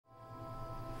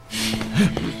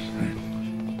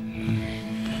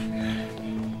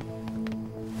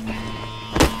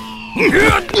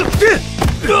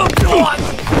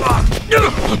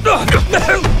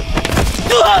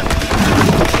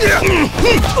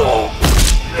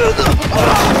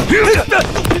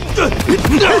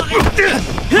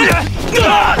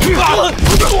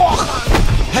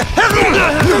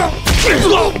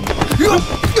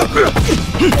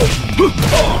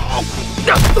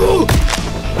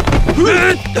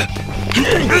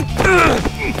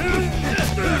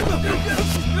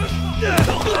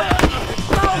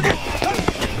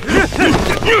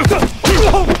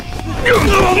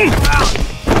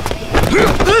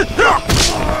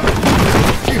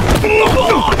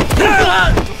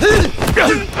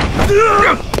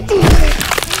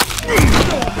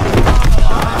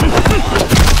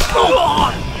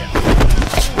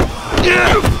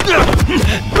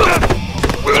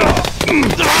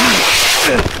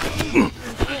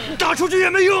打出去也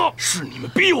没用，是你们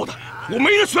逼我的，我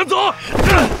没得选择。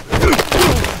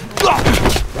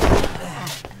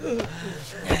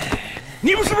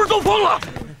你们是不是都疯了？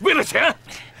为了钱，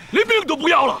连命都不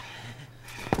要了？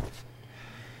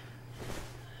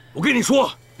我跟你说，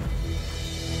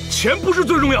钱不是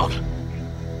最重要的。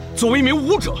作为一名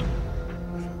武者，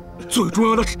最重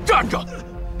要的是站着，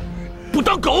不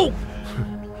当狗。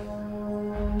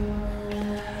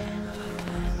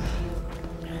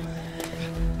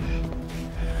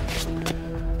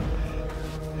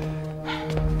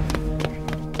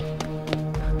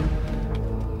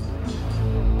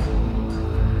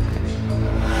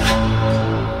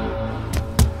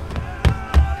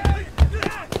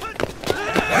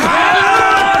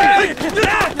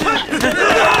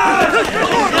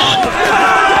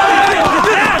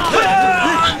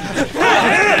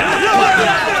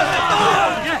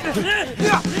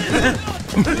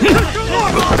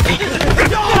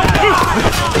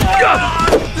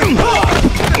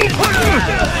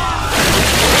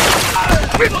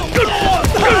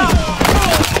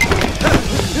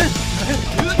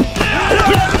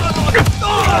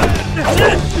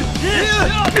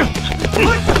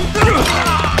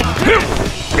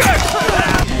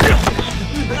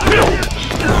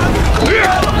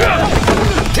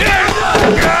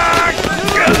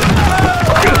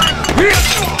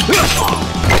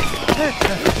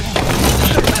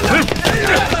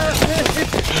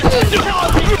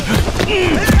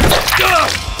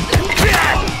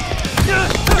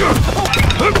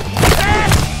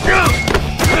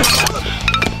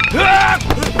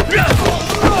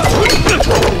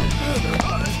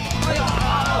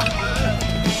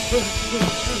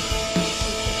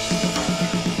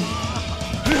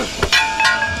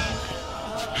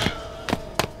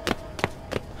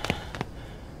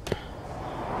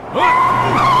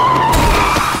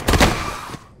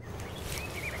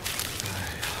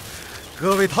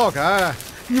各位套杆，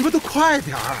你们都快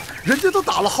点儿，人家都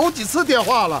打了好几次电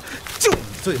话了，就你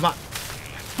最慢。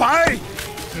白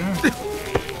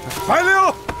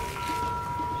溜，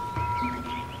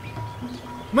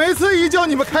每次一叫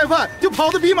你们开饭，就跑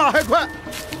得比马还快；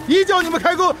一叫你们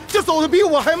开工，就走得比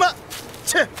我还慢。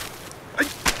切！哎，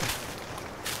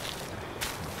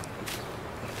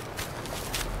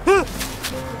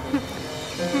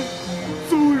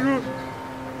怎么回事？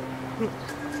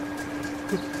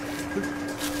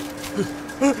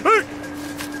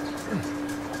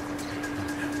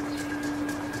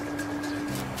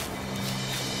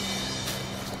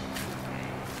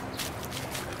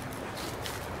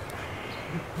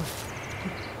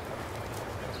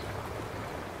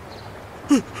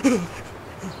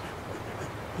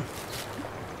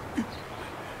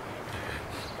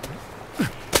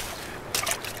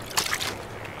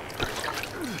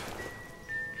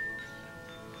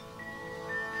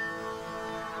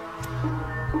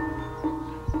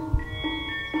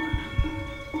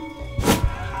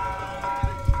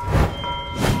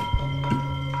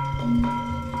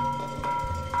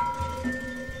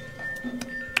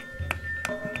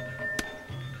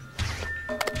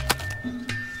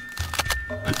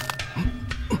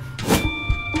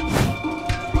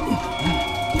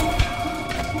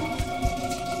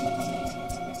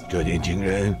这年轻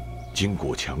人筋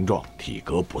骨强壮，体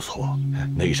格不错，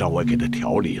内伤我也给他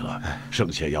调理了，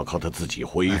剩下要靠他自己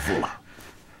恢复了。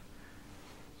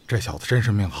这小子真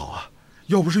是命好啊！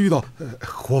要不是遇到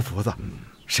活福子，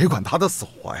谁管他的死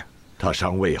活呀？他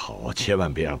伤未好，千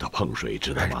万别让他碰水，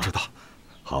知道吗？知道。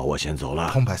好，我先走了。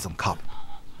通白送卡。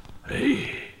哎。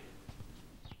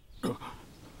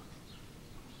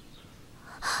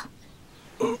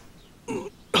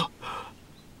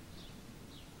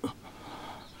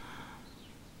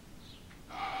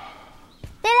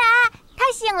贝拉，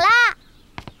他醒了。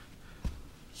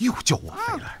又叫我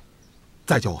飞来，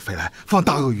再叫我飞来，放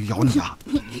大鳄鱼咬你啊！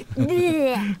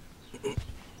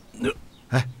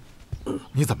哎，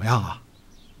你怎么样啊？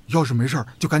要是没事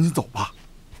就赶紧走吧。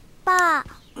爸，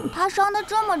他伤得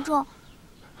这么重，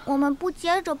我们不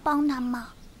接着帮他吗？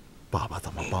爸爸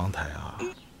怎么帮他呀？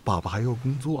爸爸还要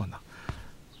工作呢。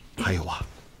还有啊，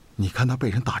你看他被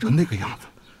人打成那个样子，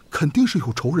肯定是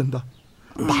有仇人的。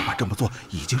爸爸这么做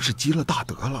已经是积了大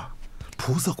德了，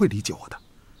菩萨会理解我的。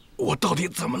我到底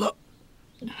怎么了？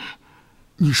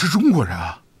你是中国人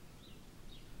啊？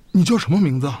你叫什么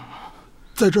名字？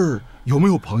在这儿有没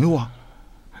有朋友啊？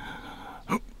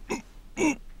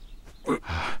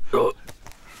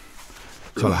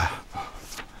小来，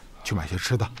去买些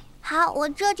吃的。好，我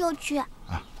这就去。啊，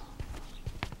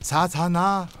擦擦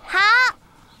呢？好。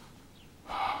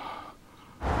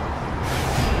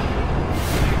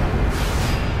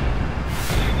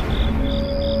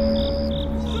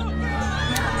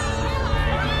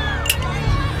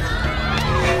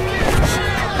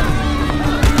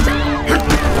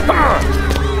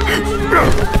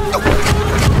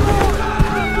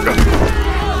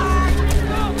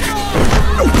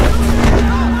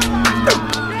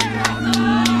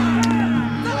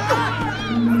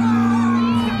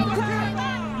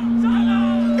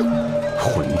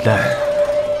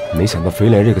没想到肥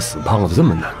来这个死胖子这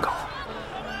么难搞，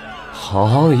好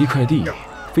好的一块地，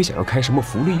非想要开什么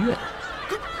福利院，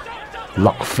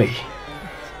浪费！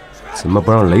怎么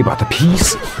不让雷把他劈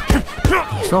死？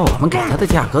你说我们给他的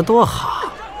价格多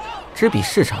好，只比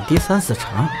市场低3-4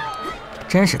成，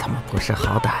真是他妈不识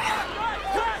好歹呀！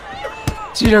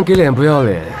既然给脸不要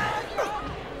脸，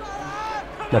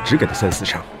那只给他3-4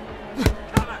成。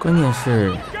关键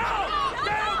是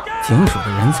警署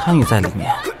的人参与在里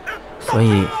面，所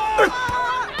以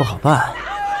不好办。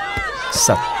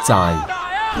实在。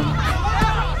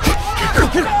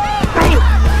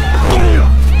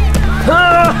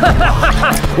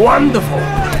Wonderful！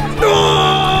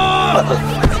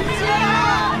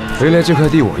 回来这块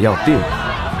地我要定了，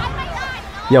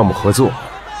要么合作，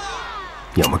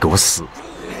要么给我死。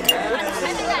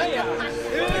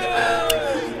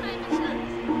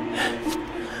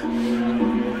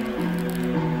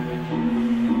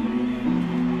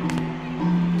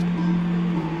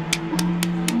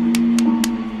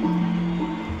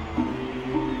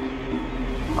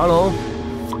阿龙，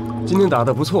今天打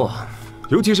得不错，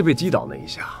尤其是被击倒那一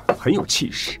下，很有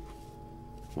气势。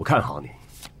我看好你。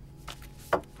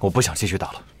我不想继续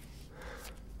打了。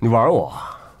你玩我？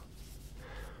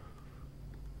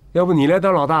要不你来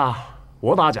当老大，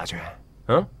我打假拳？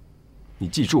嗯？你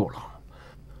记住了，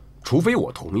除非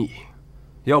我同意，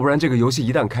要不然这个游戏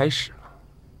一旦开始了，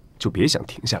就别想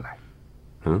停下来。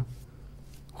嗯？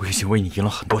我已经为你赢了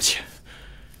很多钱，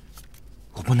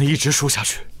我不能一直输下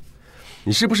去。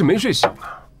你是不是没睡醒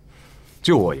啊？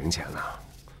就我赢钱了，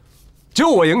就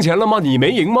我赢钱了吗？你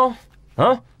没赢吗？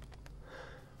啊！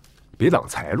别挡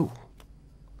财路，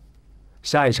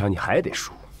下一场你还得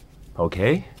输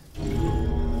 ，OK？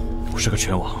 我是个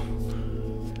拳王，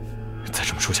再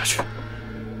这么输下去，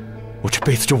我这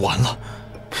辈子就完了。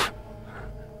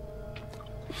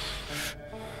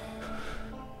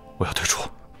我要退出。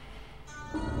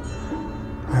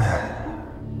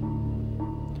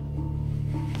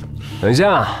等一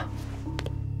下，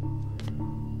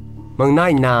蒙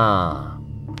奈娜，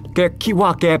给基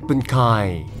瓦给本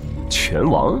开，拳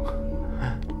王。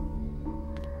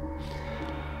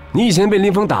你以前被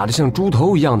林峰打得像猪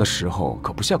头一样的时候，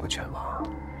可不像个拳王。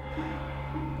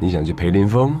你想去陪林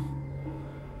峰？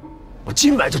我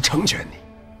今晚就成全你。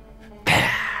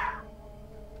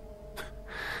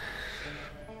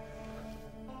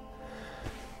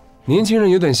年轻人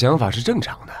有点想法是正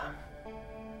常的。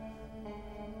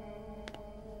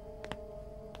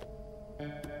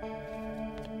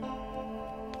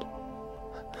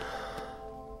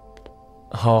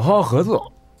好好合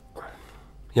作，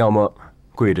要么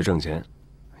跪着挣钱，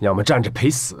要么站着陪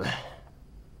死，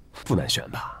不难选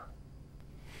吧？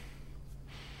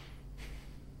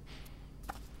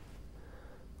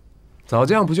早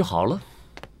这样不就好了？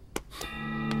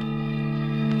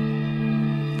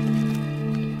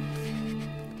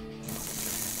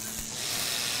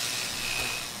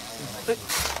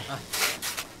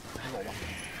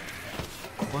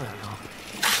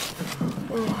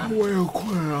我也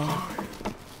困啊！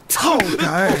操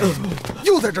宅，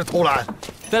又在这偷懒。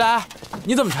飞来，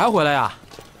你怎么才回来呀？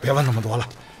别问那么多了，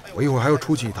我一会儿还要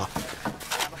出去一趟。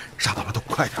沙大妈都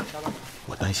快点，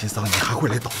我担心桑尼还会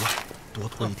来捣乱，多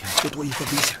拖一天就多一份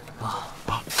危险啊！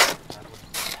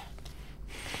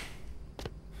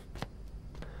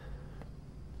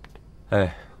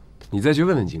哎，你再去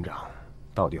问问警长，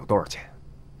到底有多少钱，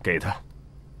给他。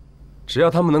只要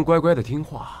他们能乖乖的听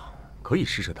话，可以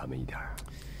施舍他们一点。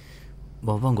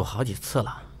我问过好几次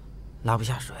了，拉不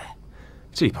下水。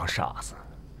这帮傻子，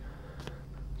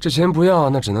这钱不要，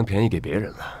那只能便宜给别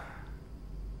人了。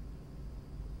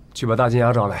去把大金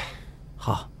牙找来。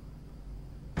好。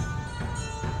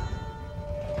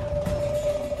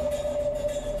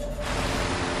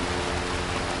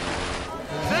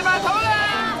谁把头来？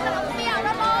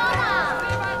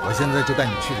我现在就带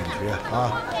你去警局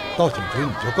啊！到警局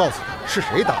你就告诉他是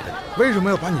谁打的你，为什么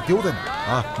要把你丢在那儿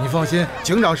啊？你放心，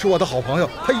警长是我的好朋友，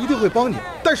他一定会帮你。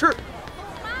但是，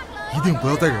一定不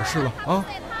要再惹事了啊！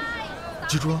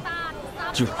记住了，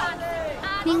记住了。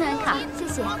名人卡，谢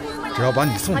谢。只要把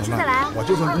你送到那里，我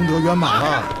就算功德圆满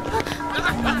了。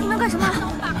你们干什么？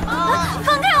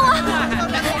放开我！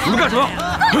你们干什么？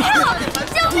放开我！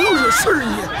救命！不惹事你！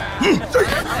救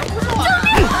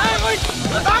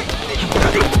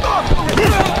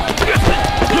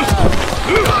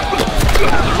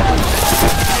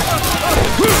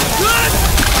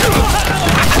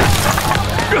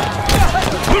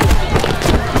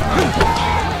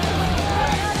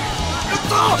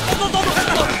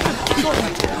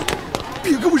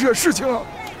别给我惹事情啊！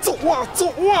走啊，走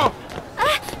啊！哎，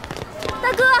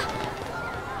大哥。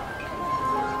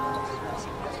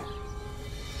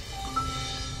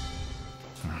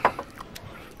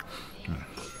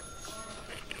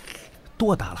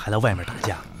多大了还在外面打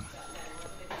架？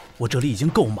我这里已经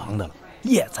够忙的了，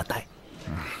也在待。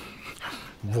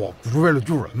我不是为了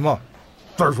救人吗？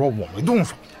再说我没动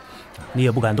手。你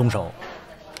也不敢动手，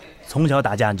从小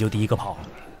打架你就第一个跑。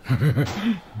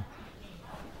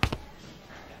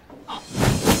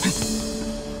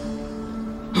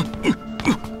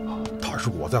他是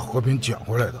我在河边捡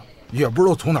回来的，也不知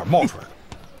道从哪儿冒出来的。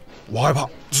我害怕，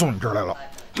送你这儿来了。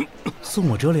送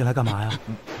我这里来干嘛呀？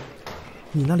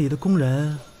你那里的工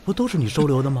人不都是你收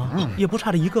留的吗？也不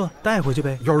差这一个，带回去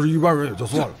呗。要是一般人也就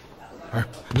算了。哎，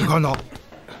你看他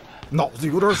脑子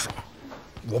有点傻，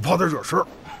我怕他惹事。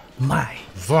卖，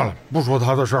算了，不说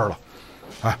他的事儿了。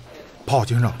哎，炮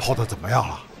警长炮的怎么样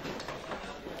了？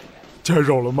见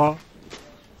手了吗？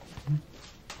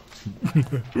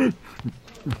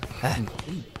哎，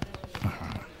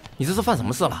你这是犯什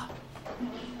么事了？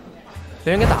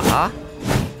被人给打了？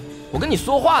我跟你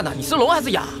说话呢，你是聋还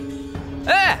是哑？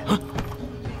哎！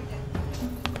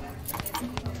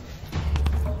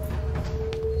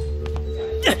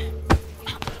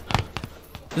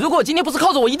如果今天不是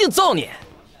靠着我，一定揍你！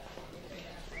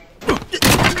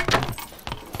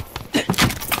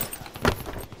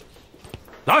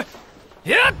来！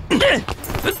你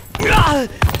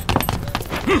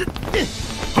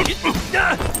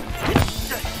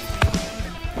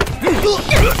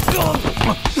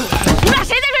们俩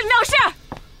谁在这里闹事？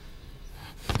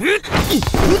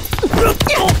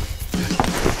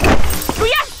不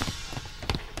要！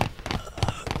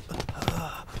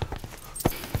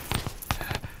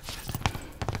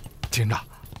警长，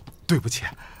对不起，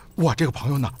我这个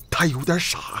朋友呢，他有点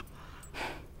傻。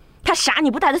他傻，你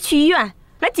不带他去医院？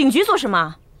来警局做什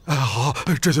么？哎，好，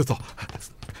这就走。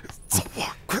走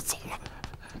啊，快走了。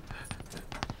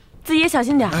自己也小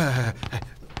心点。哎，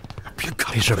别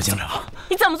看。没事吧，警长？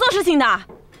你怎么做事情的？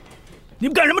你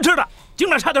们干什么吃的？警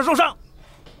长差点受伤，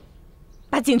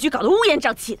把警局搞得乌烟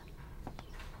瘴气的。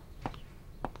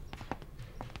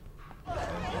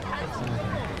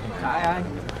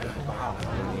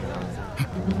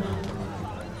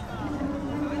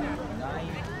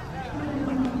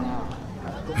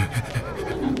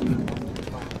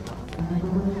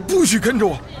不许跟着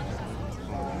我！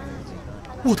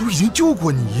我都已经救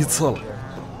过你一次了。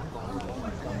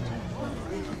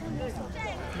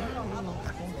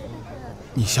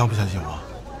你相不相信我？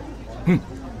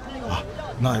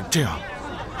那这样，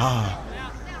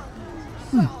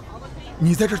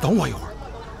你在这儿等我一会儿，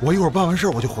我一会儿办完事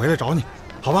我就回来找你，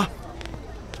好吧？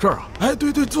这儿啊？哎，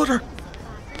对，坐这儿，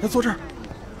坐这儿。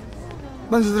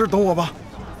那你在这儿等我吧。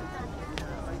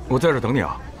我在这儿等你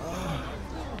啊。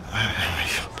哎呀！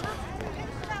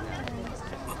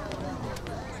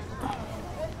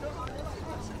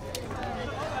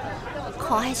ข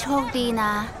อให้โชคดีน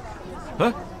ะ。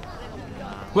哎，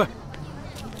喂，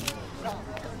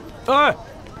哎，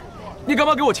你干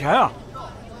嘛给我钱啊？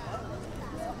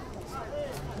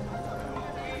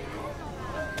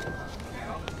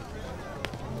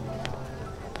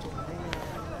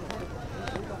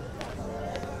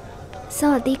萨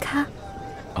瓦迪卡。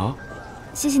啊？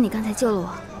谢谢你刚才救了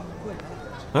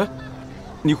我。哎，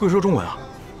你会说中文啊？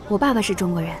我爸爸是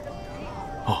中国人。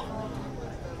哦。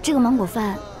这个芒果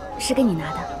饭是给你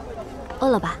拿的，饿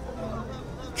了吧？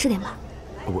吃点吧。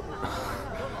我。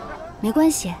没关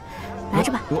系，拿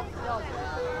着吧。我。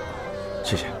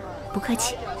谢谢。不客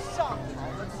气。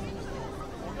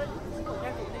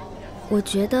我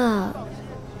觉得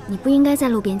你不应该在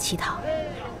路边乞讨。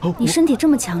你身体这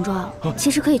么强壮，其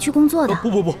实可以去工作的。不，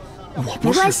我不是。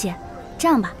没关系，这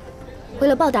样吧，为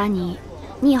了报答你，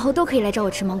你以后都可以来找我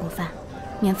吃芒果饭，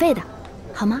免费的，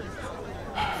好吗？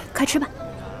快吃吧。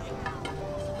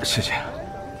谢谢。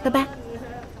拜拜。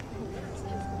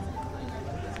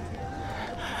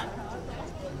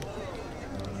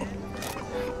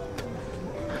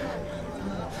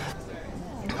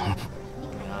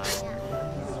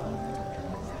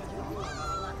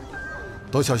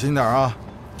都小心点啊！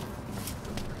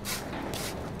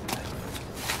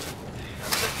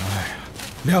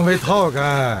两位套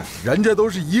开，人家都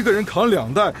是一个人扛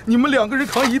2袋，你们2个人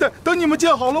扛1袋。等你们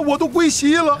建好了，我都归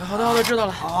西了。好的，知道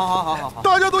了。好，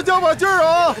大家都加把劲儿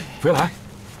啊！飞来，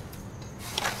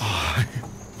哎，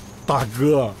大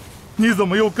哥，你怎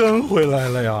么又跟回来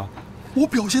了呀？我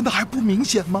表现的还不明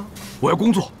显吗？我要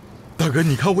工作。大哥，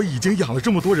你看我已经养了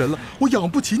这么多人了，我养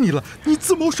不起你了，你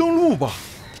自谋生路吧。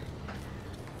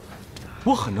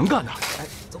我很能干的。哎，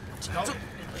走。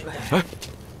哎，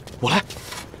我来。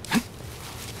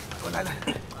来，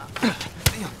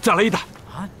再来1袋。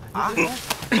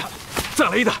再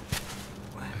来1袋。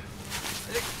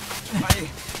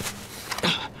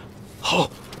好。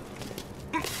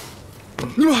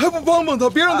你们还不帮帮他，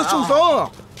别让他受伤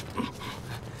啊！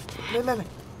来，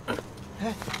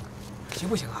哎，行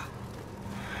不行啊？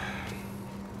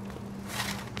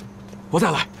我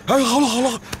再来。哎，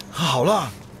好了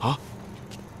啊！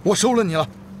我收了你了，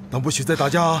但不许再打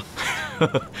架啊！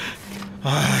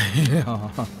哎呀！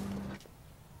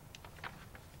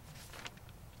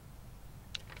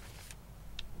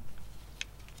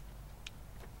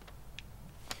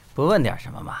不问点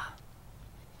什么吗？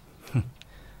哼，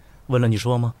问了你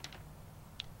说吗？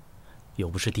又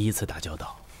不是第一次打交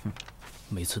道，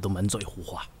每次都满嘴胡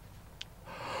话。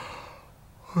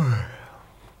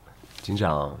警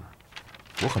长，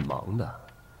我很忙的，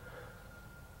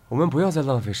我们不要再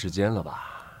浪费时间了吧？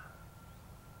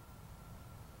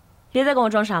别再跟我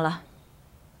装傻了。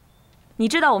你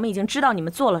知道我们已经知道你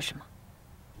们做了什么。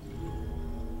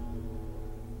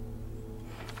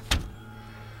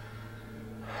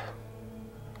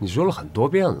你说了很多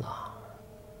遍了，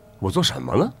我做什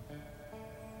么了？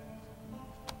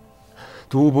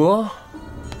赌博、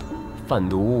贩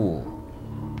毒、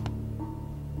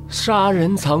杀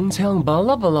人、藏枪，巴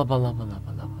拉巴拉巴拉巴拉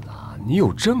巴拉巴拉，你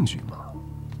有证据吗？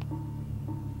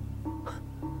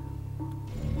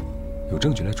有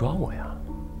证据来抓我呀！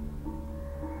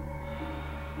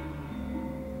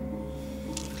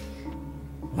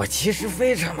我其实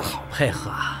非常的好配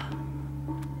合啊。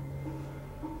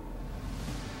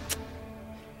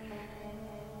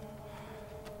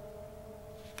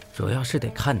主要是得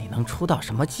看你能出到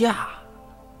什么价。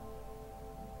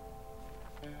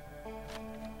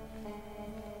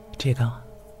这个，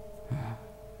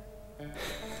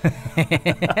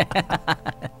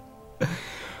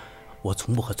我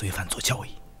从不和罪犯做交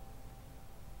易。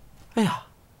哎呀，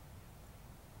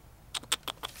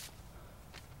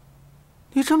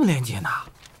你这么廉洁呢？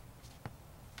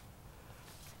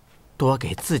多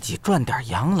给自己赚点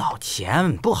养老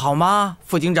钱不好吗，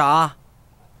副警长？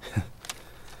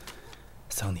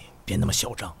桑尼，别那么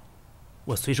嚣张，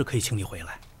我随时可以请你回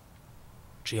来，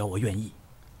只要我愿意，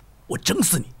我整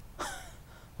死你。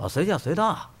我随叫随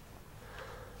到。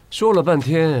说了半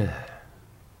天，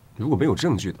如果没有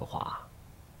证据的话，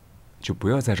就不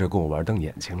要在这跟我玩瞪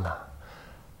眼睛了。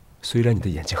虽然你的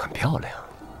眼睛很漂亮。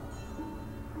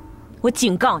我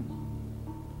警告你，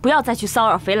不要再去骚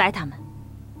扰肥来他们，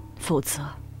否则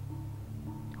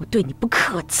我对你不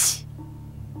客气。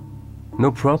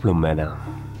No problem, madam。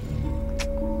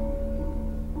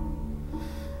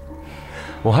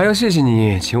我还要谢谢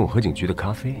你请我喝警局的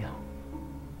咖啡呀。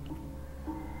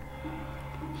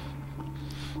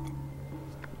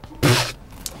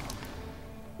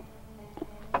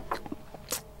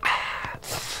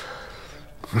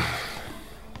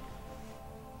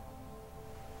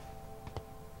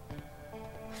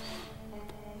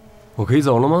我可以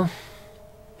走了吗？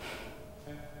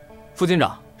副警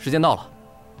长，时间到了。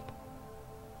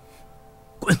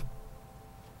滚！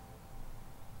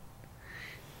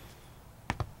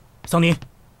桑尼，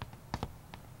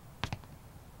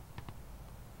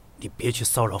你别去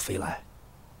骚扰飞来，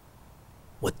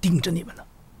我盯着你们呢。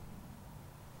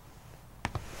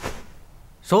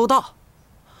收到，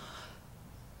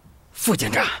副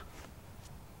警长。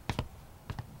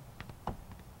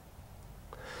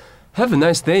Have a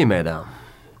nice day, madam.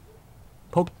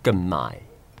 Pokemon.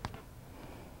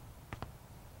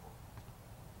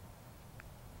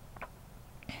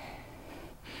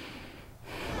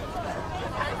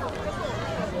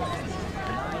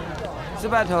 这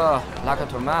白头拿个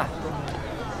图嘛。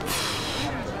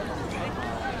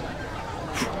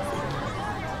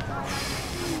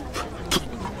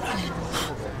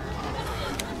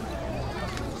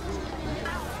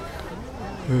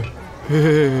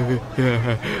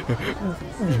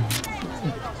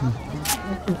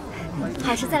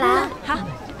好吃再来啊！好，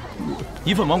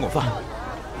一份芒果饭。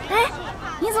哎，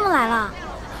你怎么来了？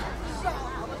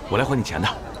我来还你钱的。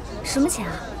什么钱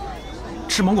啊？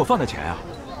吃芒果饭的钱呀。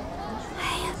哎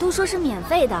呀，都说是免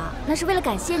费的，那是为了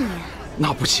感谢你。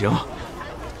那不行，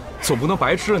总不能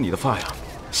白吃了你的饭呀。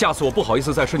下次我不好意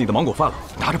思再吃你的芒果饭了，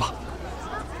拿着吧。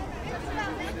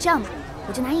这样吧，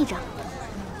我就拿1张。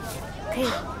可以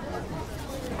了。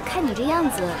看你这样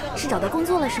子，是找到工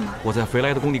作了是吗？我在肥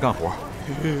来的工地干活。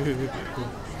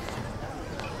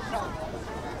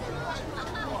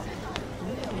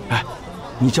哎，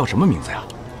你叫什么名字呀？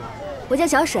我叫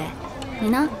小水，你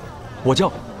呢？我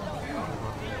叫……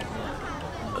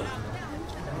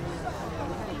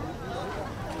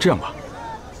这样吧，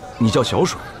你叫小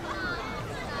水，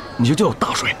你就叫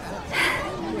大水。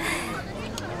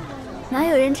哪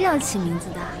有人这样起名字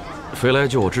的？肥来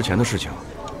救我之前的事情，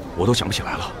我都想不起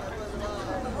来了。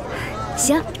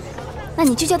行，那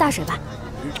你就叫大水吧。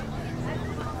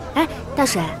哎，大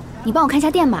水，你帮我看一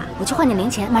下店吧，我去换点零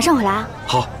钱，马上回来啊。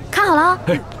好，看好了啊。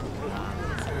不，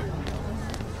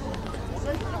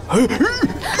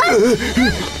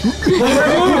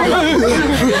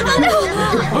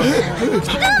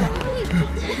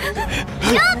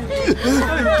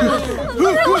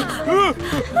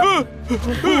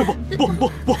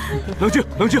冷静，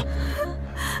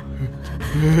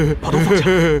把头放下，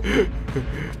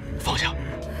放下。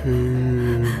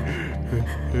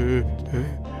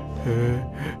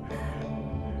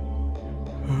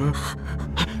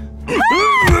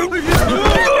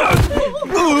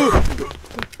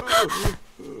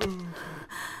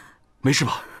没事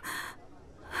吧？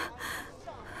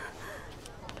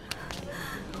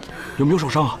有没有受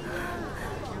伤啊？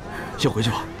先回去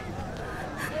吧。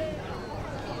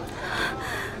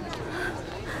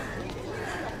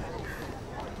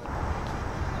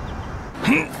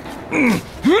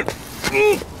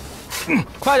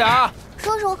快点啊！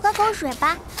叔叔，喝口水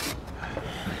吧。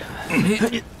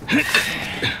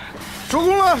收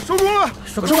工了，收工了，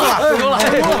收工了。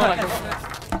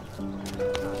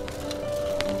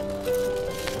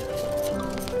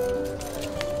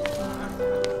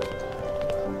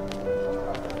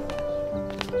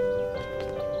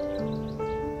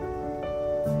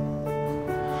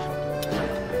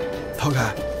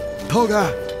涛凯，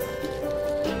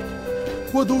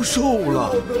我都瘦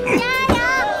了，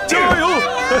加油！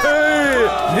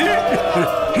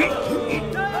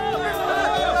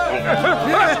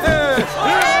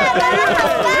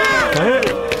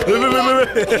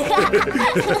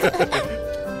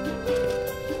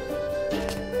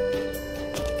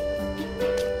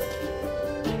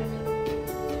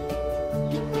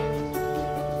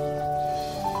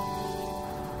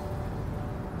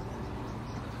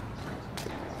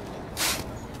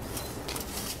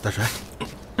大水，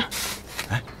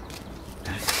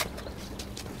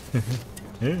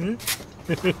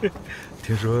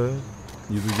听说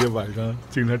你最近晚上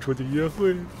经常出去约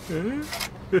会，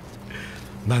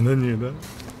男的女的？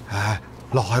哎，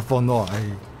老还放闹哎。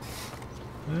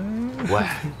喂，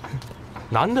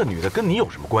男的女的跟你有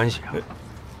什么关系啊？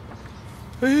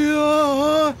哎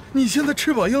呀，你现在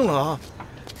翅膀硬了啊！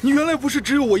你原来不是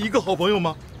只有我一个好朋友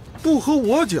吗？不和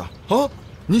我讲啊！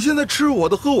你现在吃我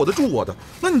的、喝我的、住我的，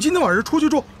那你今天晚上出去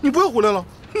住，你不要回来了。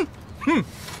哼！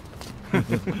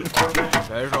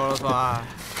谁说了算？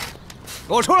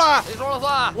给我出来！谁说了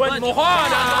算？问你们话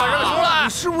呢！把人出来！你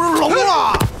是不是聋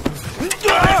了？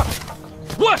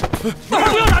喂，不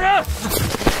要打人！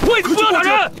喂，你不要打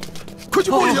人！快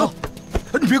去报警！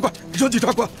你别管，让警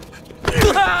察管。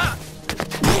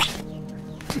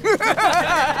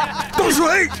大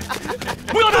水，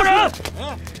不要打人！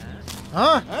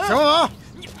啊，小马！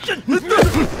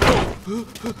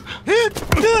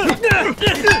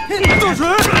大水！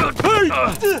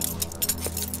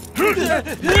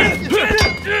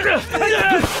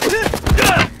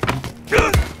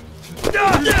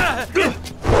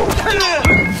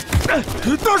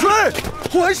大水，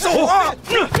还手啊！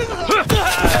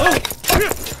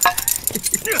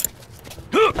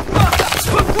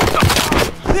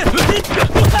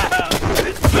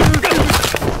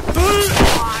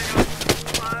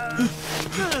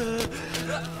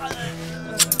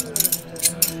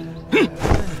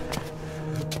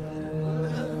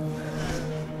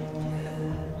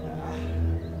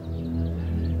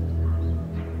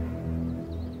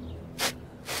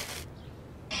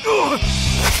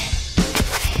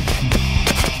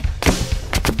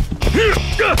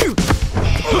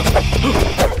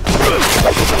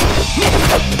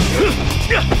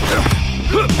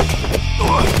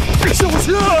小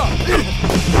心啊！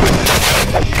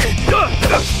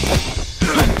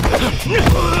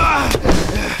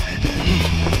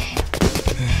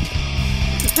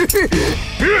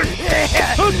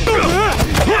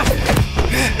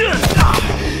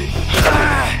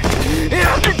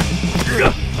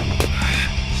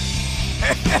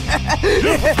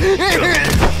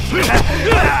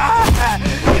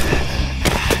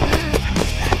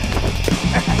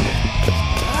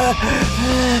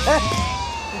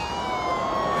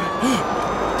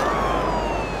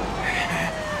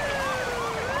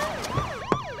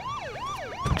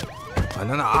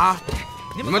等等啊！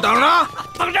你们等着，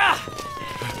等着！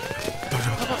大师，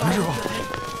没事吧？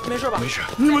没事吧？没事，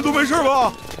你们都没事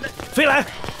吧？飞来，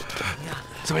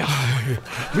怎么样？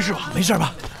没事吧？没事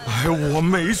吧？哎，我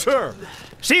没事。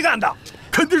谁干的？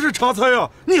肯定是查猜啊！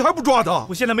你还不抓他？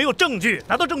我现在没有证据，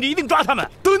拿到证据一定抓他们。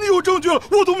等你有证据了，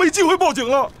我都没机会报警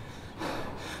了。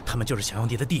他们就是想要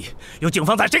你的地，有警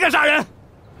方在，谁敢杀人？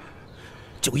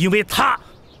就因为他，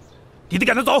你得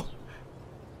赶他走。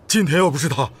今天要不是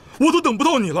他，我都等不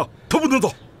到你了。他不能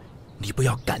走。你不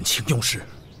要感情用事。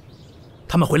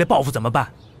他们回来报复怎么办？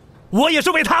我也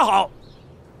是为他好。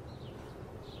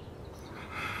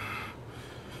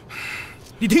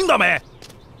你听到没？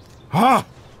啊！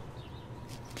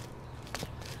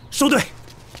收队。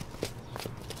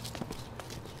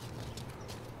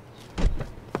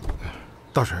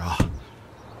大水啊！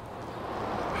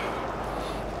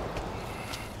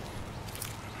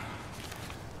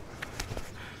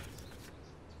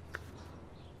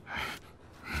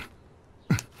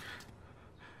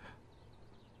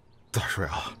大水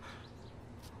啊！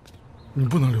你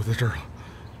不能留在这儿了，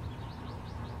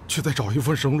去再找一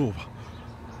份生路吧，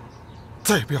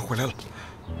再也别回来了。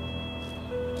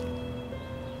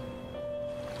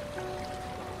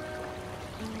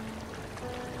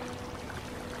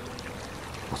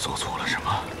我做错了什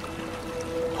么？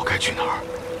我该去哪儿？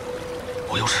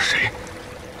我又是谁？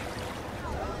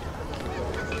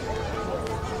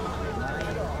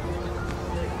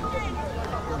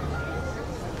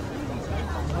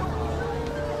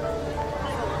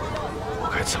我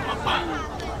该怎么办？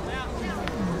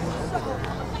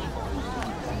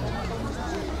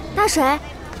大水，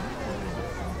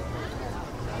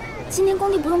今天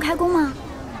工地不用开工吗？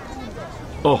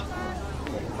哦，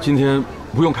今天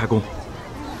不用开工。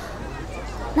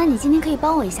那你今天可以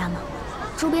帮我一下吗？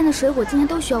周边的水果今天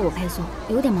都需要我配送，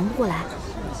有点忙不过来。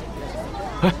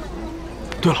哎，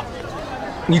对了，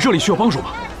你这里需要帮手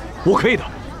吗？我可以的。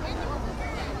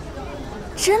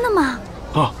真的吗？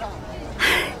啊。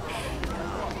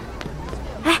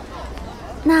哎，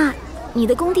那你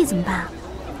的工地怎么办？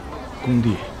工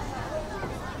地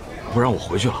不让我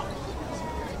回去了。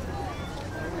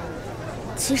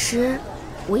其实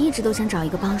我一直都想找一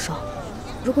个帮手，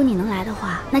如果你能来的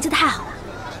话，那就太好了。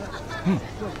嗯，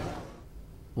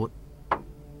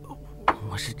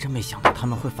我是真没想到他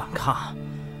们会反抗。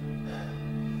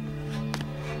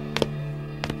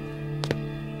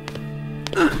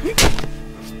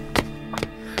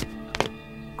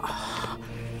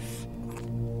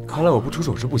看来我不出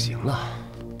手是不行了，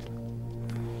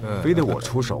非得我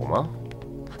出手吗？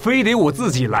非得我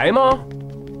自己来吗？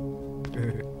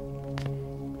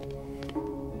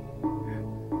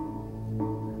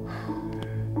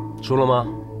输了吗？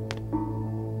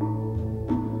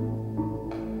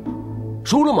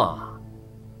输了吗？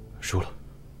输了。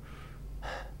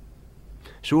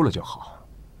输了就好。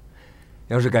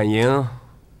要是敢赢，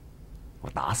我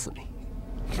打死你！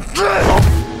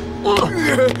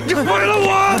你毁了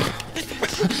我！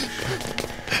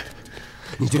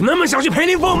你就那么想去陪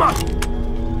林峰吗？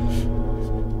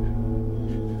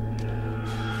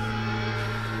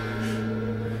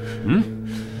嗯？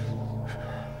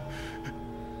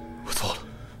我错了，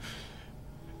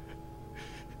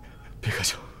别开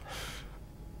枪，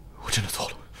我真的错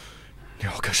了，你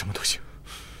让我干什么都行。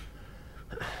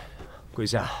跪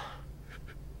下，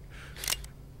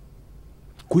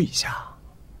跪下。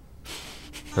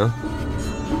嗯。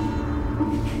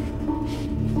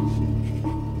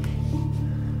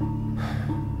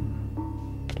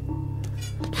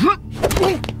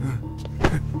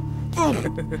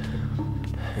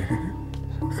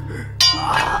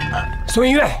宋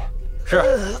音乐，是。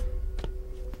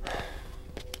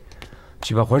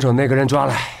去把还手那个人抓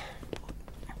来。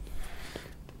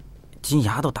金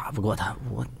牙都打不过他，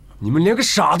你们连个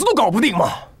傻子都搞不定吗？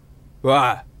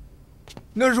喂，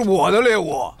那是我的猎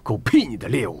物。狗屁你的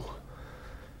猎物！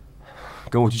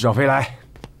跟我去找飞来。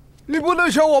你不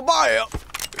能抢我爸呀！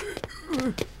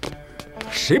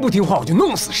谁不听话我就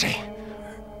弄死谁，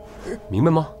明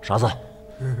白吗，傻子？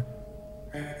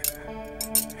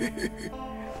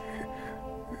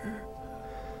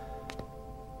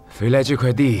回来这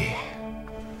块地，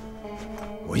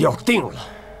我要定了。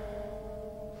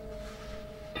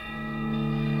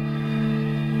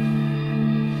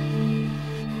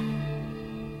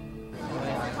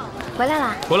回来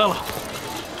啦！回来了。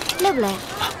累不累？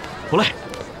不累。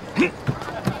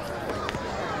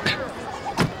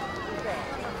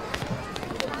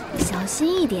小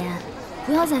心一点，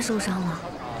不要再受伤了。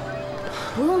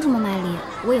不用这么卖力，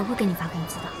我也会给你发工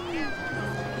资的。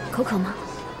口渴吗？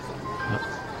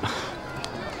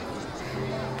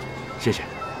谢谢。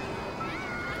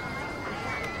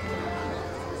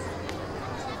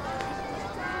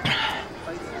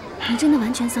你真的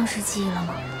完全丧失记忆了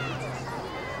吗？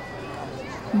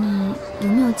你有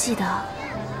没有记得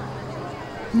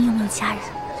你有没有家人？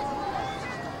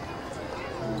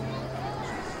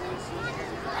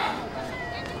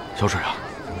小水啊，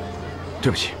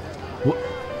对不起，我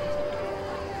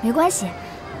没关系，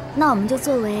那我们就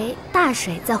作为大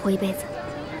水再活一辈子。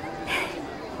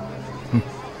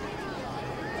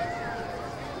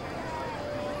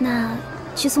那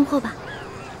去送货吧。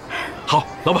好，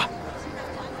老板。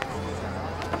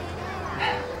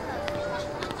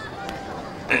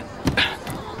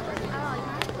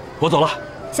我走了，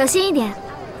小心一点。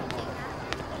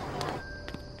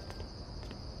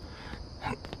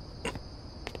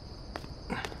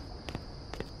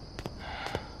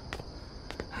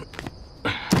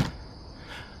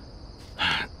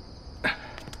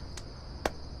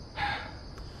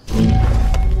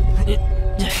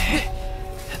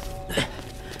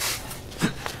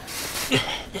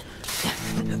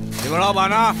你们老板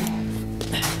呢？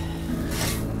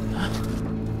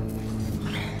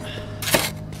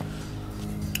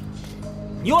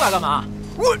你又来干嘛？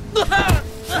我，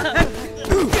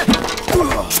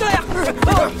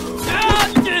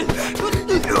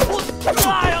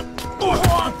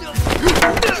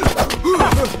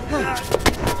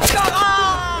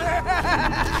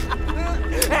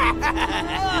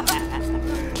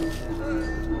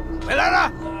回来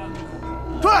了，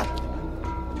出来！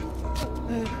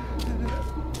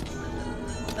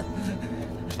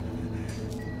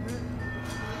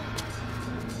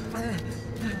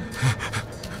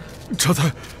榨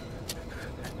菜，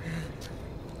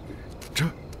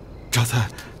榨菜，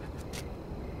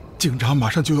警察马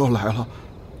上就要来了。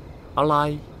阿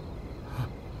来，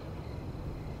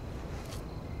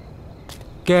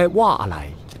แกว่าอะไร？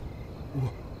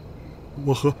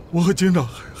我和警长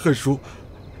很熟，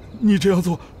你这样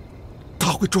做，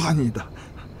他会抓你的。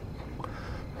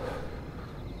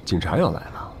警察要来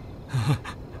了。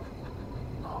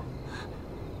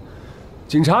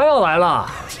警察要来了，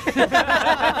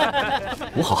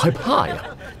我好害怕呀！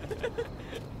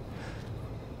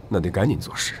那得赶紧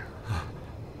做事。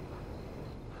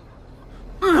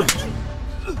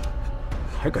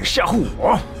还敢吓唬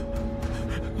我？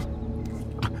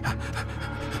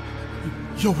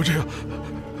要不这样，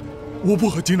我不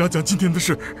和警长讲今天的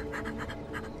事，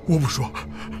我不说。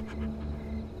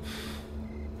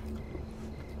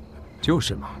就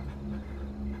是嘛，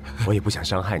我也不想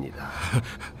伤害你的。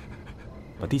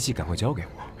把地契赶快交给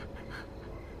我，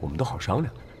我们都好商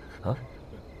量，啊！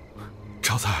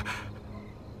榨菜，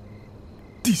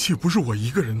地契不是我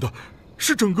一个人的，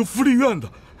是整个福利院的。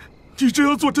你这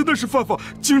样做真的是犯法，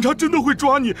警察真的会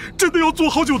抓你，真的要坐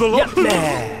好久的牢。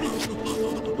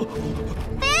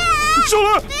小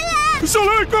兰，小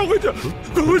兰，快回去，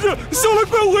快回去！小兰，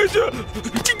快回去！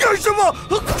你干什么？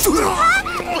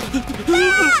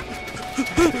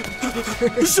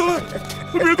小兰，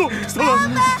别动！小兰，救我！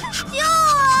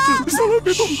小兰，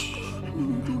别动！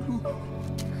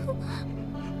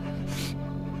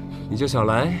你叫小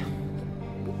兰，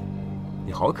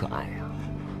你好可爱呀！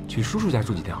去叔叔家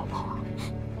住几天好不好？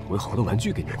我有好多玩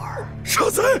具给你玩。少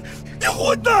才，你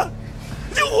混蛋！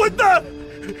你混蛋！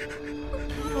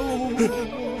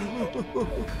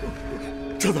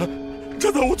渣仔，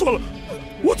渣仔，我错了，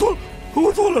我错了。我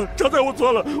错了，渣仔，我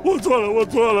错了，我错了，我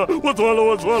错了，我错了，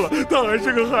我错了。他还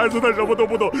是个孩子，他什么都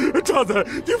不懂。渣仔，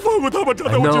你放过他吧，渣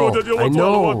仔，我求求你，我错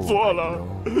了，我错了。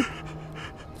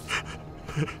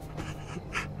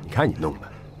你看你弄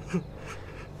的，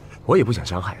我也不想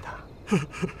伤害他，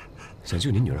想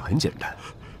救你女儿很简单，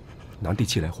拿地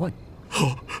契来换你。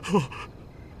好，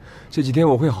这几天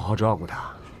我会好好照顾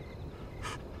她，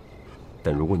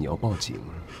但如果你要报警，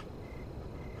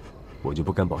我就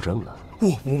不敢保证了。我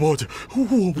不报警，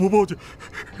我不报警，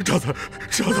渣仔，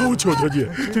渣仔，我求求你，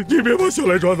你别把小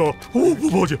兰抓走，我不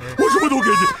报警，我什么都给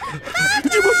你，你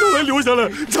把小兰留下来，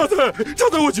渣仔，渣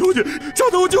仔，我求你，渣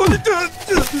仔，我求你，渣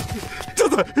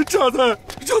仔，渣仔，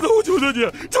渣仔，我求求你，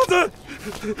渣仔，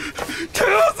渣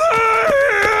仔，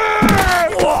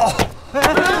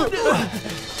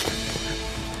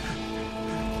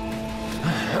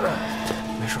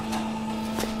没事了。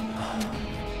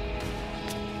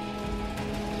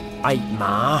哎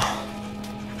妈！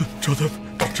张三，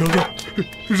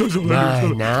让小来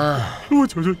人呐！我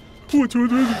求求你，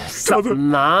张三，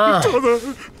妈！张三。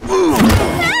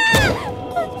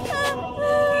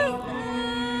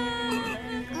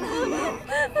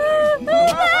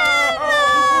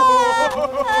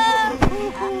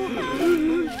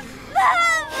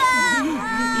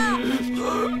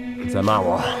再骂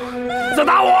我，再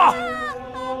打我！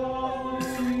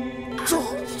这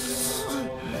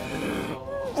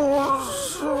不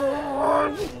是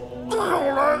我调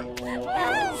来。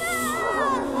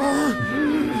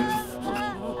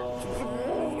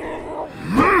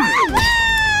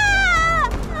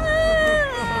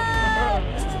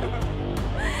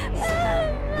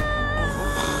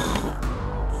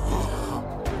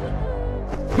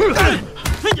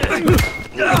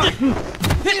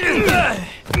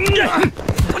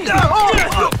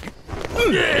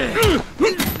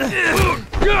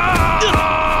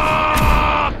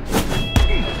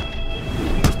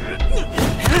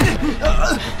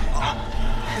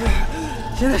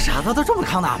现在傻子都这么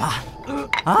抗打吗？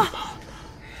啊，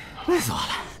累死我了！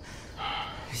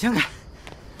先看。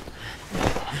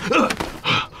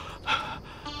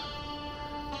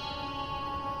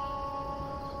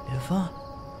林峰，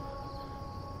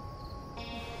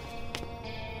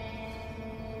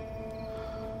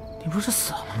你不是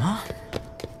死了吗？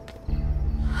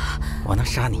我能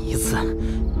杀你一次，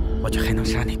我就还能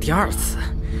杀你第2次。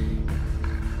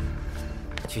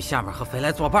去下面和肥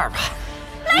来作伴吧。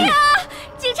来人啊！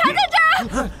警察在这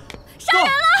儿！杀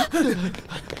人了！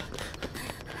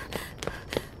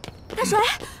大水，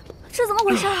这怎么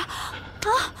回事啊？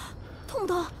啊，痛不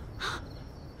痛？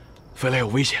飞来有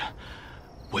危险，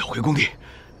我要回工地。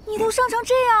你都伤成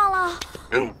这样了。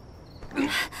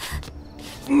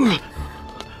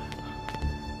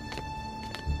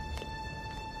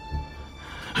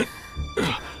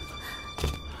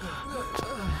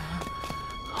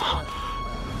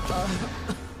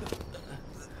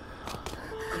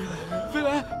飞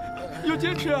来，要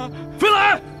坚持啊！飞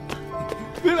来，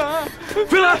飞来，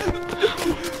飞来，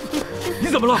你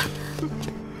怎么了？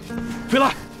飞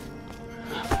来，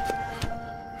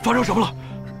发生什么了？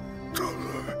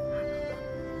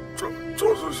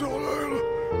这次下来了，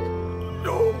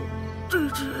要地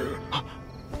基，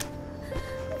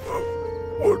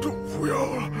我就不要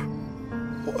了。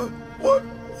我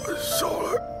下来，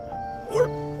我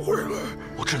回来。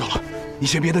我知道了，你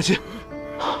先别担心，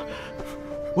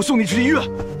我送你去医院。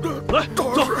来，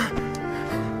走。大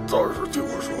师，听我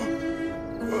说，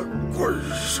关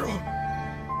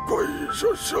医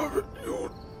生下面有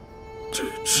地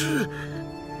基，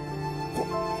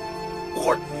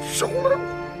我下来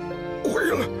回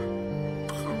来，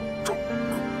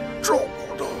照顾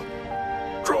他。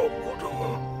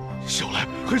小来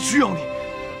很需要你，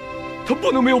他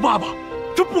不能没有爸爸，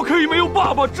他不可以没有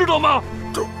爸爸，知道吗？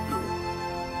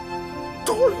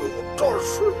答应我，大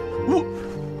师，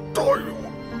答应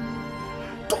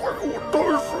我，大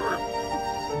师，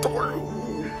答应我。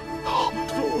好，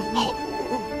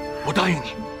我答应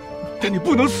你，但你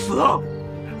不能死啊！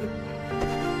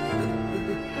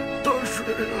大师呀，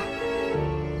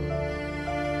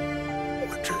我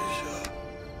这下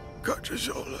看着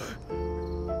小来，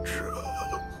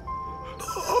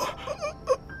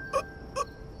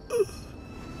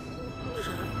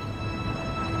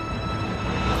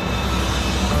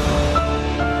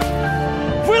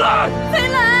飞来！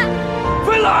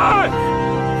飞来！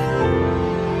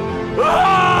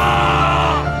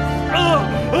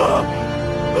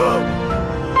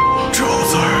这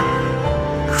才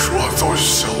说走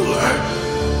小来。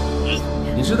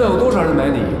你知道有多少人买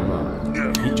你赢吗？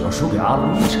你只要输给阿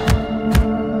龙一场，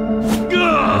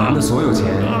我们的所有钱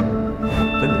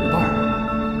分你一半。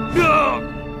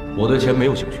我对钱没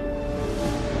有兴趣。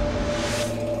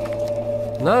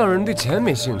哪有人对钱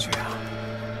没兴趣啊？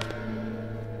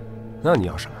那你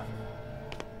要什么？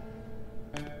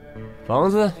房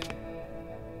子、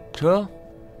车，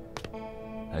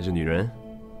还是女人？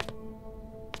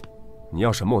你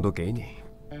要什么我都给你。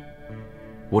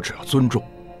我只要尊重。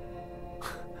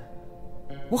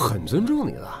我很尊重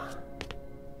你的。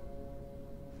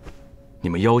你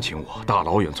们邀请我大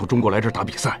老远从中国来这儿打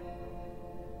比赛，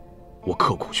我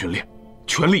刻苦训练，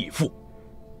全力以赴，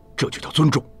这就叫尊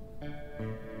重。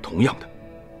同样的，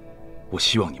我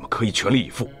希望你们可以全力以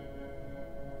赴，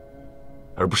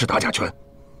而不是打假拳。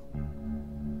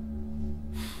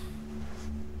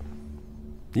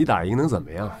你打赢能怎么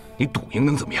样？你赌赢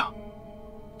能怎么样？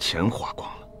钱花光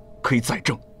了，可以再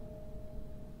挣。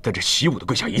在这习武的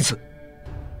跪下一次，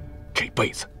这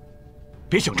辈子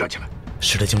别想站起来。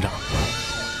是的，警长。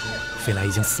飞来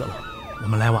已经死了，我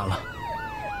们来晚了。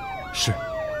是，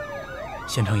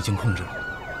现场已经控制了。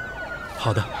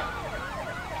好的，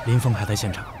林峰还在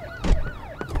现场。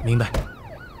明白。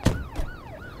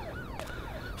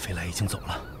飞来已经走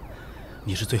了，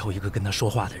你是最后一个跟他说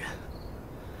话的人，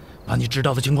把你知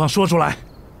道的情况说出来。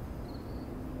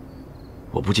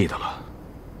我不记得了。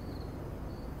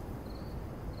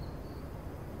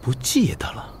不记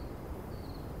得了？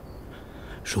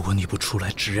如果你不出来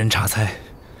指认查猜，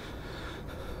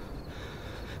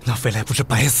那飞来不是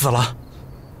白死了？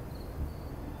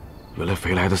原来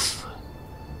飞来的死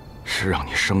是让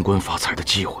你升官发财的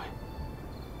机会。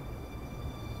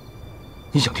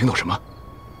你想听到什么？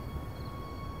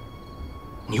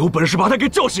你有本事把他给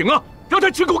叫醒啊，让他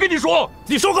亲口跟你说。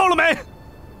你说够了没？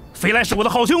飞来是我的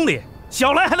好兄弟，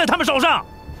小来还在他们手上，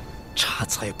查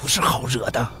猜不是好惹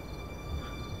的，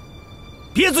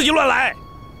别自己乱来。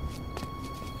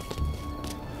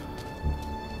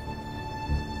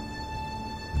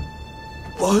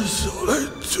把小来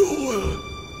救回来，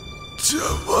千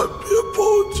万别报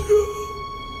警。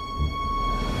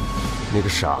那个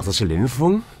傻子是林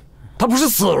峰，他不是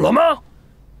死了吗？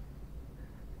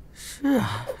是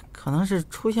啊，可能是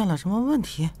出现了什么问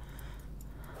题。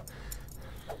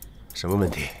什么问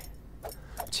题？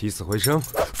起死回生，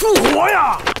复活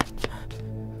呀！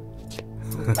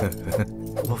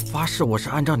我发誓，我是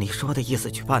按照你说的意思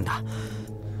去办的。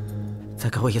再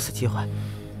给我一次机会。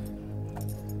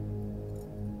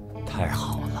太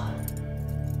好了，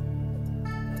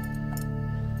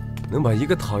能把一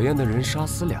个讨厌的人杀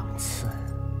死2次，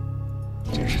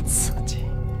真是刺激。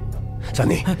山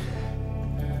妮，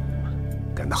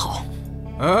干得好！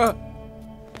啊！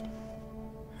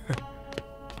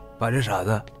把这傻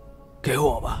子给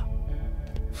我吧。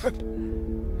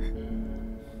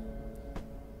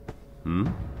嗯。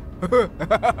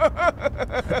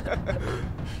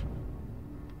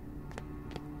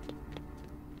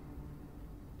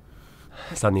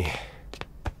桑尼，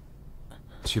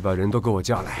去把人都给我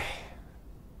叫来，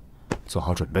做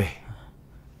好准备，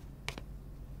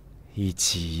一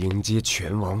起迎接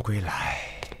拳王归来。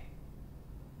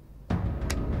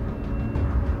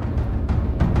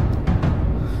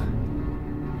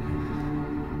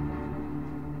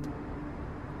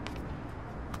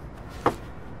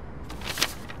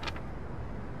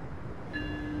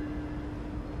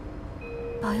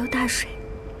保佑大水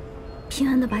平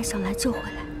安地把小来救回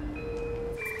来。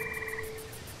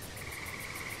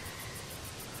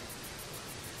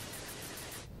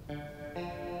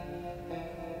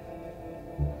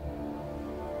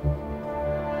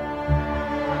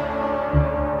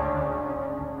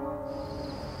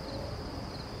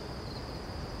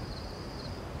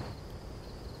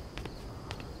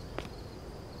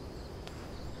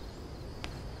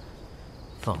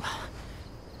疯了，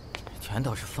全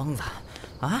都是疯子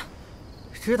啊！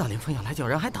知道林峰要来救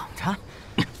人，还等着。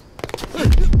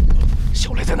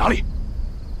小雷在哪里？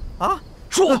啊！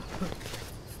说，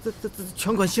在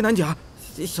拳馆西南角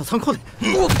小仓库里。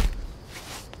走。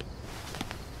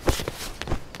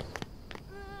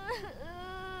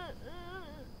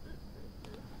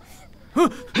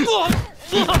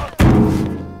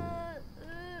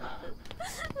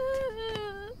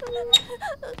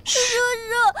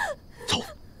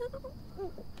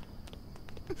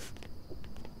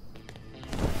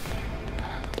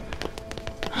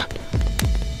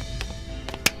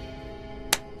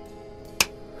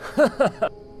哈哈，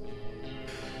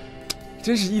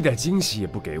真是一点惊喜也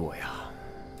不给我呀！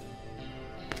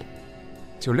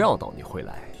就料到你会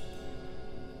来，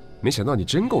没想到你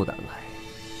真够胆来，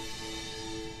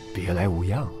别来无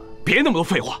恙啊！别那么多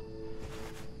废话，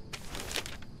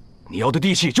你要的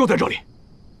地契就在这里。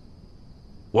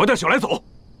我要带小来走。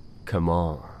Come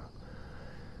on，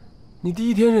 你第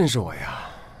一天认识我呀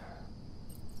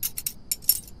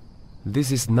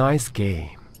 ？This is nice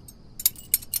game。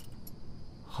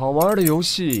好玩的游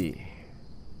戏，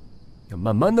要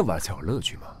慢慢的玩才有乐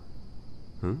趣嘛。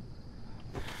嗯，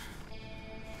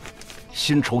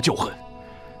新仇旧恨，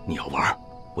你要玩，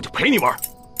我就陪你玩。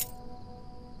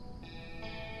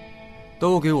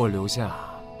都给我留下，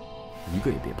一个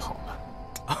也别跑了。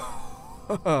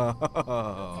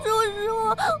叔叔，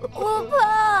我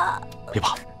怕。别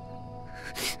怕。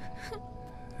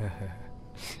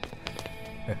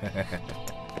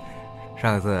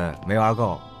上次没玩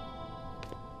够。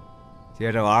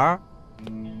接着玩。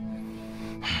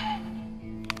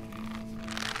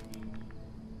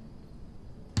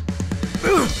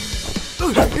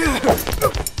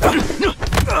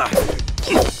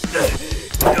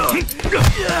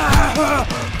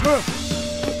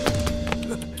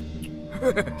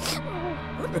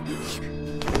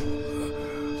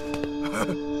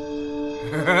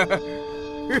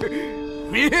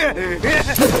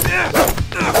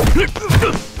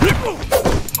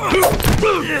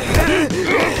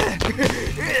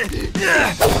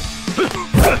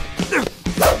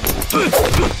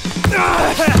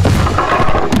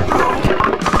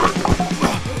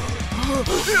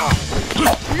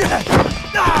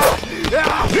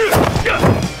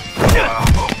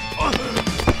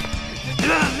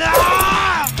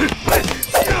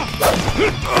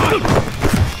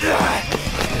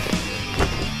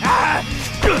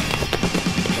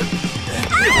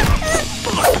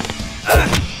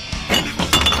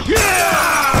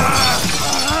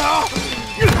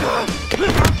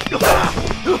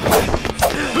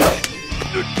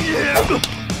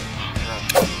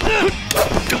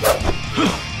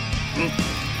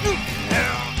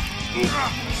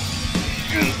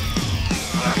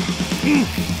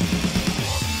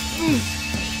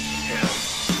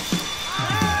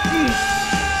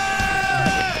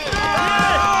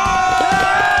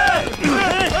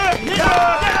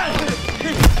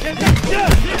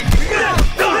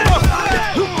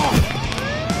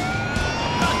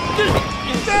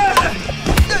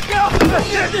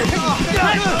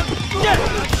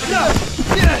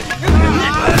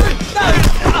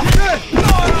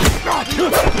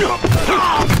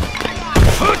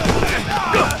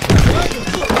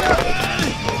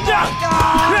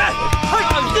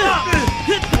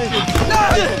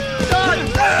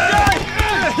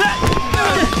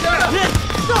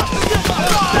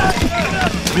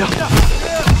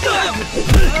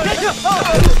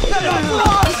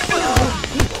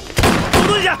都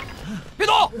蹲下，别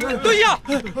动，蹲下，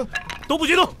都不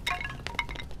许动，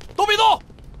都别动。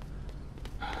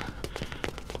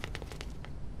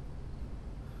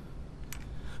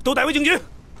都带回警局。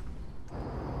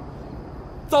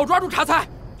早抓住茶菜，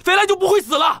飞来就不会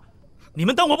死了。你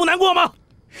们当我不难过吗？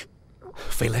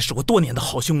飞来是我多年的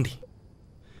好兄弟，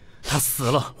他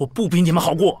死了，我不比你们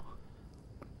好过。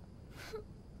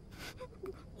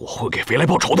我会给飞来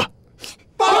报仇的。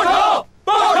报仇！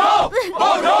报仇！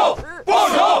报仇！报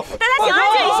仇！大家请安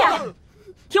静一下，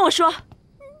听我说，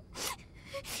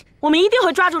我们一定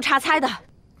会抓住茶猜的。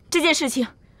这件事情，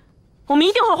我们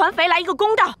一定会还肥来一个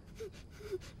公道。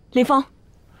林峰，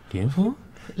林峰，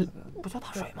不叫大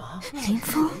水吗？林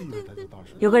峰，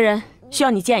有个人需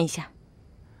要你见一下。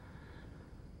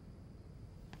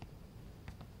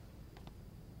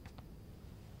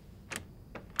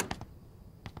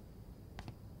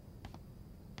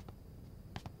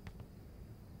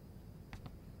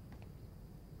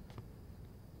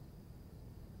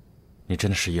你真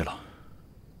的失忆了？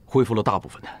恢复了大部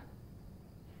分的，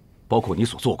包括你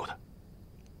所做过的。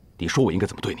你说我应该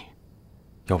怎么对你？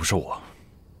要不是我，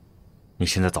你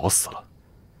现在早死了。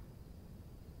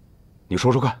你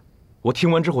说说看，我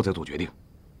听完之后再做决定。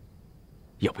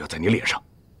要不要在你脸上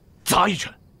砸一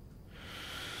拳？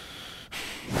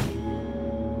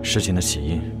事情的起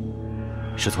因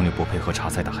是从你不配合茶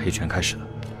菜打黑拳开始的。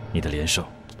你的连胜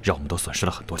让我们都损失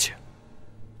了很多钱。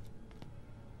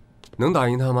能打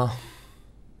赢他吗？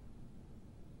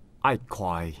爱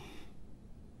快。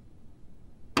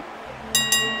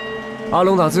阿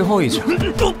龙打最后一场，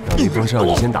林峰让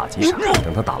你先打几场，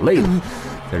等他打累了，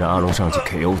再让阿龙上去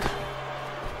KO 他。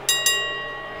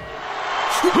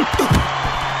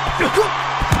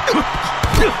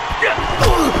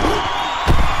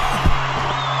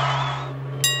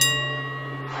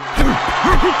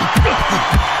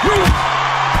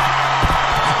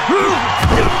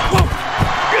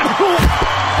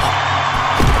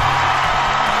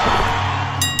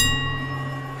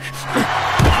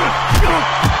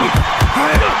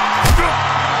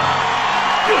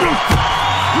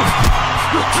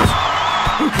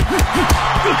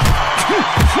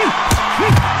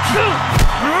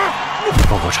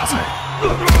包括茶菜，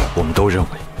我们都认为，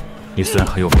你虽然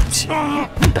很有名气，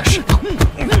但是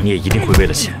你也一定会为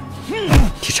了钱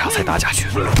替茶菜打假拳，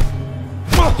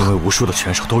因为无数的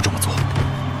拳手都这么做。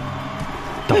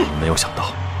但我们没有想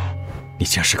到，你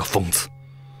竟然是个疯子。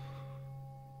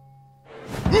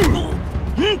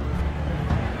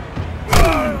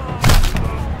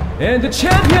And the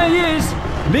champion is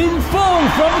林峰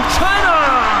from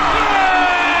China。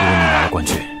因为你拿了冠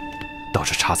军，导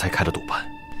致茶菜开的赌盘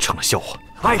成了笑话。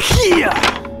I hear。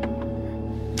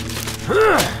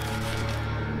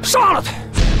杀了他！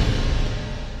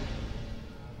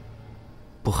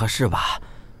不合适吧？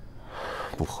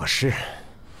不合适。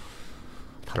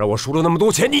他让我输了那么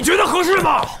多钱，你觉得合适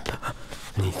吗？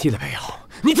你替他赔啊！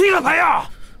你替他赔啊！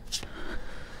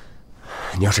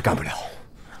你要是干不了，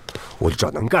我就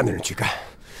找能干的人去干。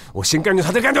我先干掉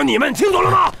他，再干掉你们，听懂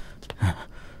了吗？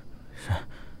是。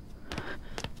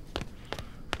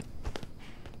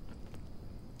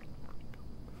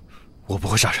我不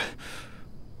会杀人。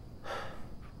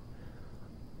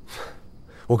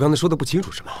我刚才说的不清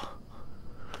楚是吗？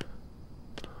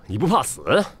你不怕死？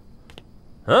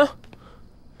啊？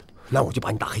那我就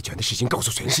把你打黑拳的事情告诉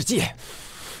全世界，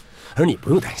而你不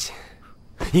用担心，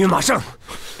因为马上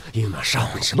你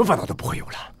什么烦恼都不会有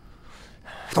了，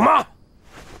懂吗？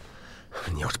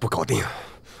你要是不搞定，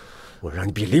我让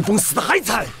你比林峰死的还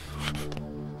惨。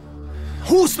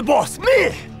Who's the boss?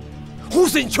 Me.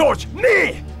 Who's in charge?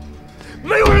 Me.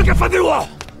 没有人敢反对我。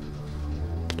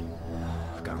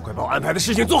赶快把我安排的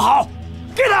事情做好。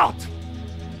Get out.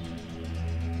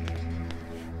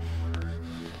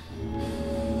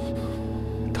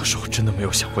 当时我真的没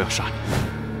有想过要杀你，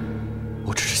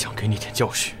我只是想给你点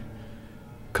教训，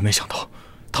可没想到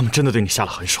他们真的对你下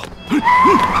了狠手。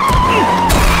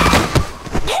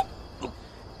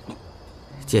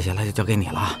接下来就交给你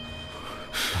了，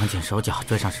绑紧手脚，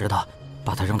追上石头，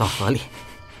把他扔到河里。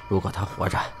如果他活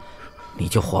着，你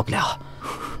就活不了。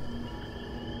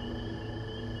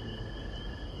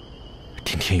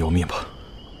听天由命吧。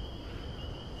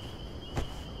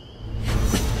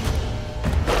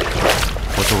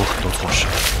我做过很多错事，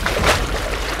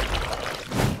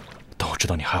当我知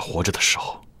道你还活着的时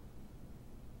候，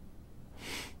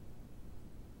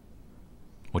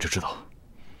我就知道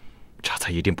查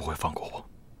才一定不会放过我。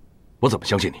我怎么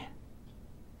相信你？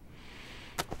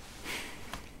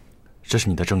这是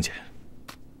你的证件，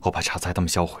我怕查才他们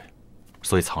销毁，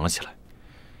所以藏了起来。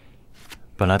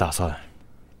本来打算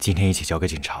今天一起交给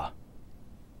警察，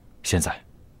现在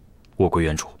物归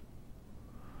原主。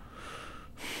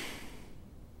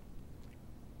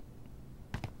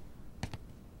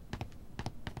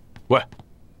喂，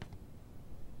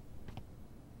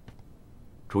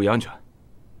注意安全，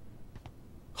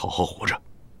好好活着。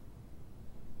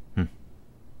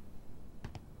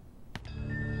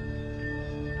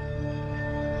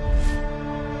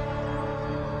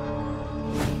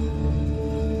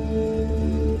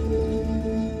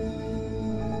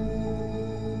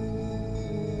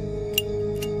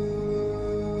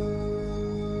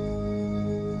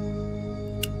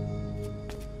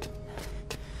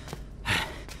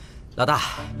老大，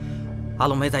阿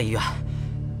龙没在医院，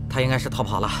他应该是逃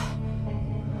跑了。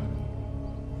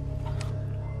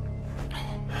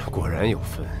果然有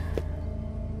分，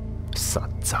撒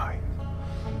在，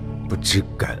不知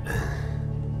感恩，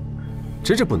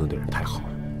真是不能对人太好。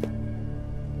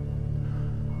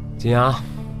金阳，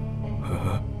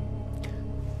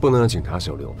不能让警察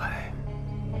手溜牌。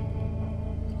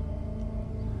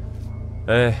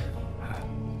哎，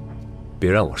别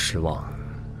让我失望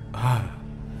啊！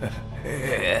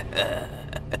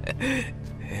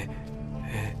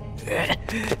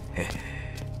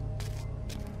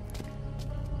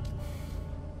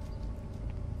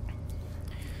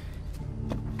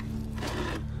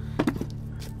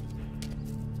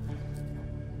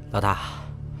老大，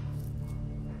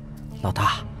老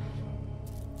大，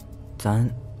咱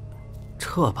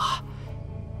撤吧。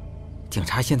警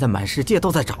察现在满世界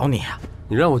都在找你啊！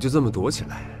你让我就这么躲起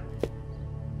来？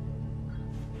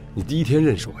你第一天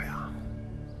认识我呀？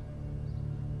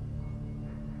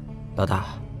老大，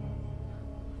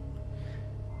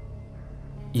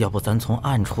要不咱从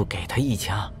暗处给他一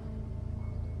枪？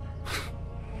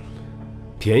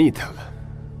便宜他了，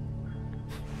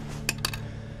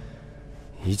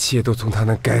一切都从他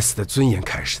那该死的尊严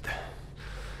开始的，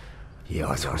也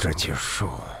要从这儿结束。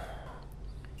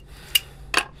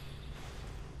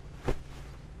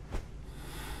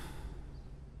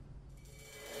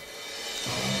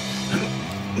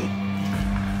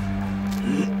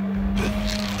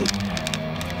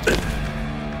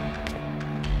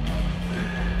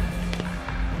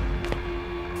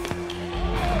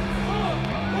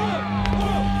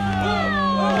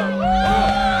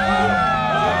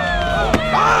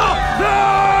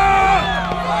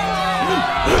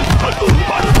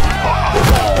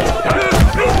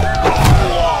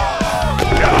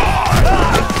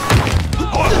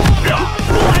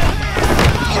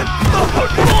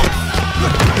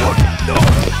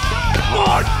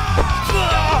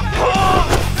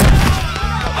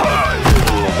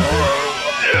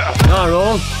纳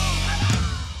荣，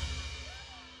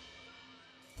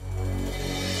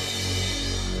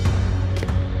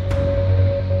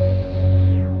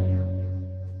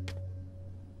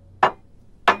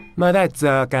麦袋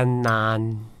子干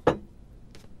难，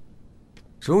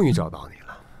终于找到你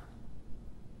了。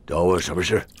找我什么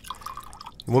事？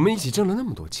我们一起挣了那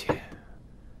么多钱，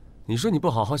你说你不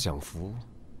好好享福，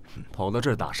跑到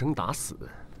这儿打生打死，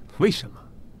为什么？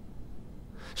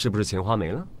是不是钱花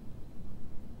没了？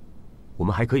我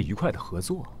们还可以愉快的合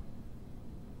作。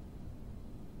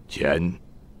钱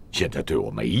现在对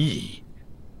我没意义，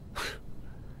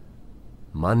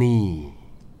 money，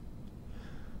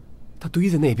 它堆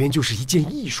在那边就是一件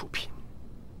艺术品，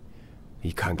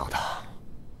一看到它，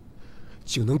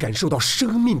就能感受到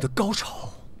生命的高潮。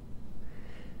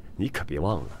你可别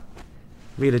忘了，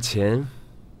为了钱，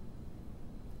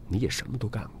你也什么都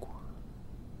干过。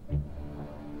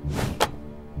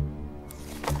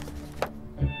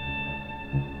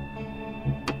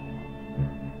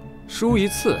输一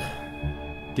次，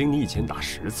顶你以前打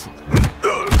10次。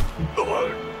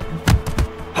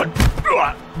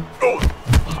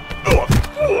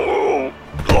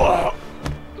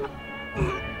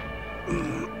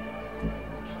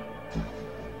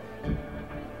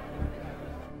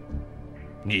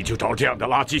你就找这样的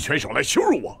垃圾拳手来羞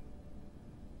辱我，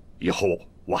以后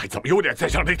我还怎么有脸再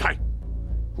上擂台？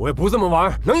我也不这么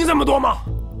玩，能赢这么多吗？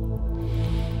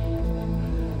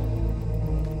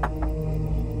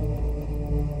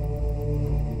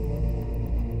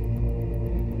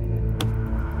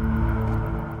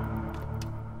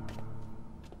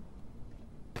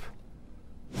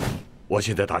我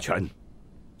现在打拳，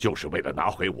就是为了拿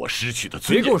回我失去的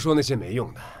尊严。别跟我说那些没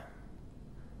用的。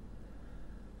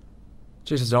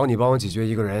这是找你帮我解决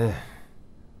一个人，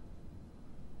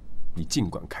你尽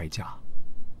管开价。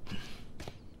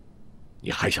你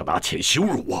还想拿钱羞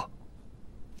辱我？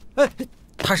哎，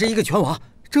他是一个拳王，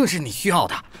这是你需要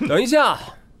的。等一下，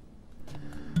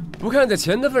不看在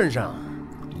钱的份上，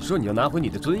你说你要拿回你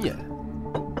的尊严，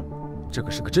这可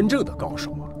是个真正的高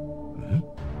手啊！嗯，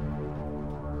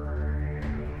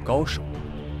高手。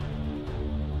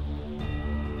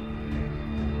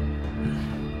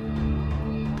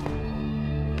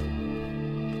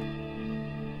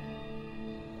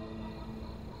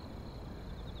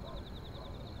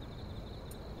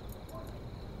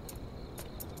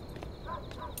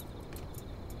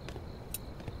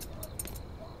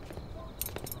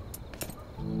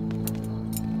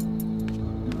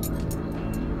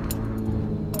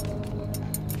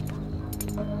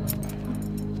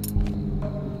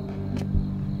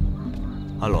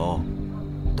阿龙，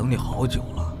等你好久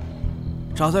了。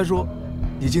傻菜说，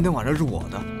你今天晚上是我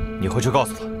的。你回去告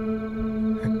诉他，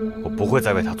我不会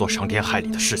再为他做伤天害理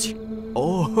的事情。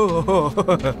哦，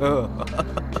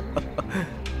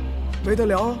没得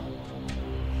聊。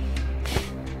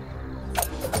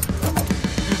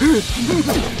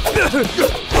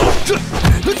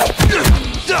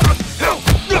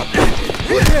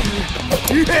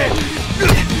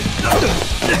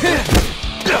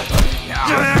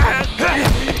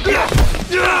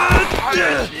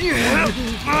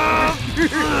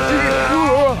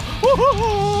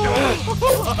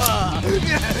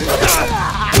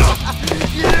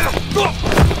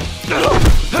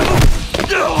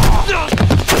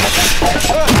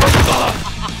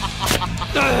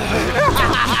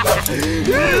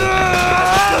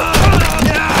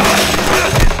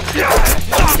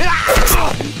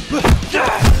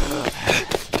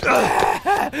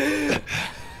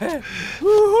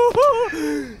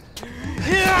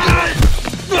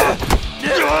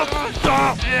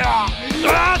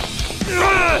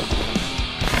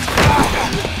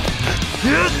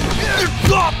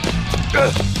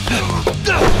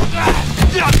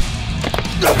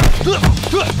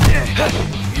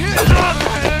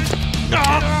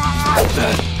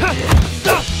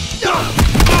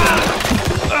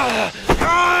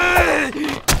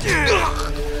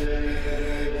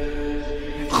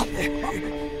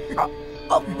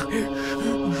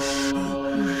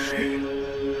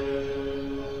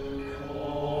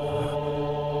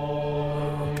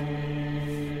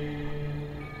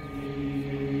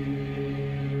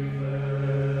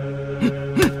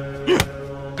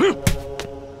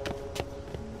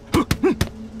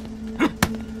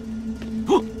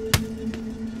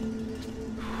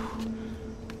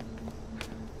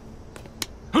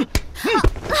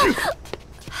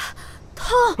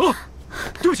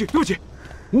对不起，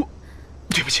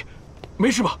对不起，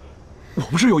没事吧？我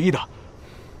不是有意的。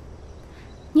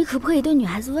你可不可以对女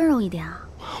孩子温柔一点啊？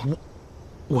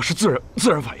我是自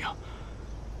然反应。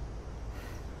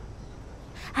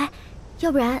哎，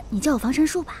要不然你教我防身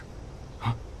术吧？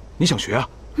啊，你想学啊？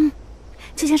嗯，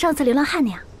就像上次流浪汉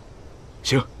那样。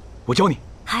行，我教你。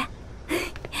好呀。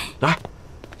来，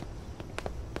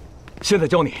现在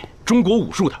教你中国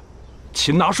武术的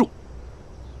擒拿术。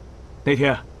那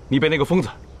天你被那个疯子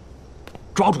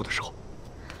抓住的时候，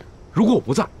如果我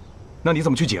不在，那你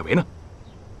怎么去解围呢？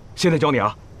现在教你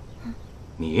啊，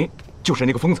你就是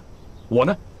那个疯子，我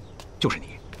呢，就是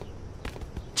你，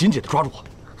紧紧地抓住我。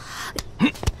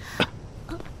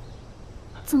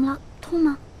怎么了？痛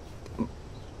吗？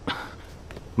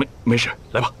没事，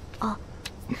来吧。哦。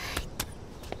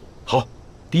好，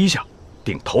第一下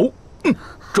顶头，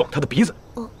撞他的鼻子。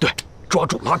哦。对，抓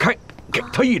住拉开，给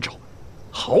他一肘，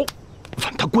好，吻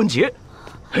他关节，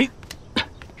嘿，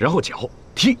然后脚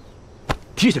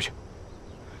踢下去，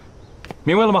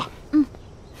明白了吗？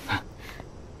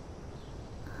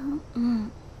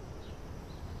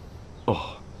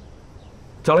哦，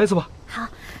再来一次吧。好。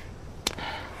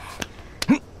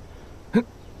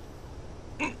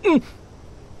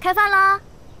开饭啦！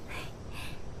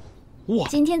哇，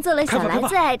今天做了小来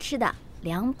最爱吃的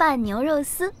凉拌牛肉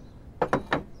丝。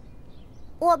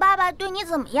我爸爸对你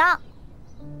怎么样？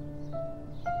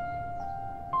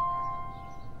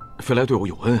飞来对我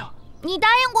有恩啊。你答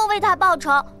应过为他报仇，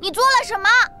你做了什么？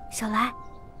小来，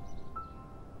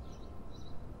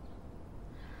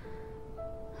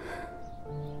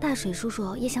大水叔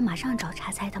叔也想马上找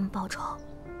茶菜他们报仇，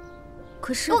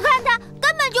可是我看他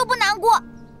根本就不难过。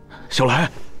小来，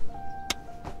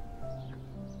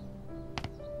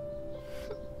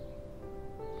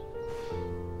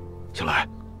小来，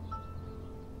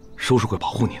叔叔会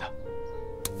保护你的。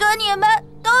可你们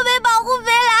都没保护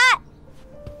飞来。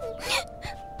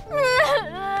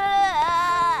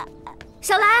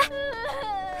小来，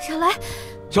小来，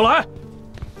小来，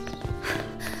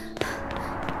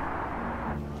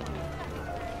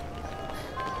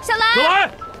小来，小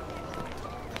来，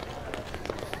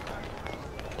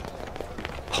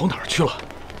跑哪儿去了？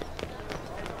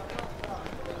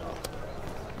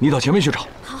你到前面去找。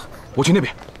好，我去那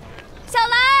边。小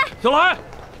来，小来，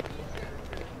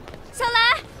小来，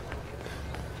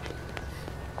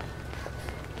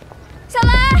小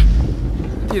来，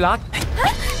蒂拉，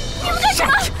你们干什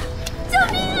么？救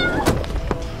命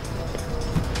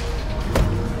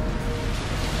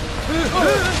啊！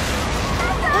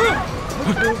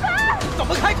怎么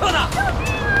开课呢？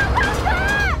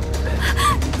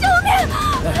救命！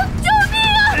救命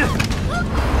啊！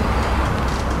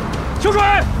小水，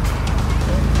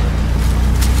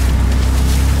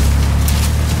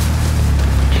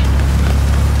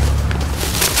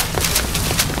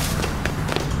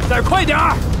再快点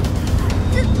儿！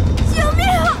救命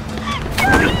啊！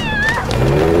救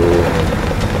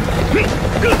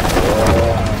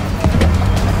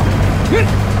命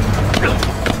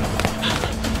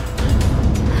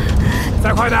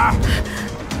再快点儿！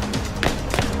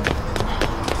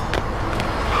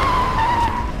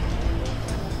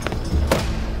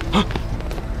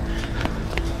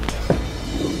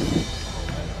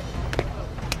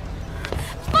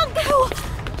放开我！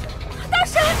大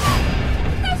神，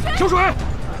大神！小水，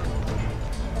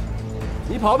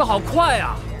你跑得好快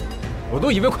呀！我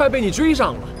都以为快被你追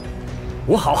上了，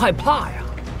我好害怕呀！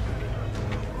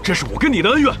这是我跟你的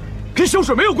恩怨，跟小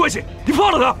水没有关系，你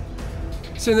放了他。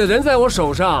现在人在我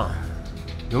手上，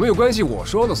有没有关系我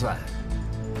说了算。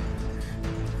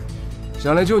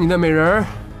想来救你的美人儿，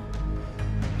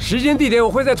时间地点我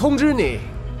会再通知你，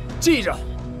记着，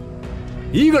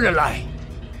一个人来，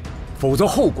否则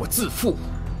后果自负。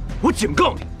我警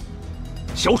告你，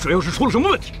小水要是出了什么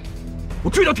问题，我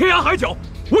追到天涯海角，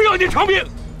我要你偿命。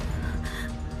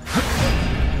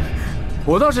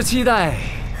我倒是期待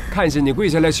看见你跪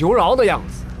下来求饶的样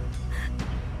子。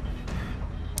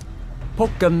扑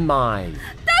根麦，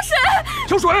大神，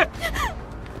小水，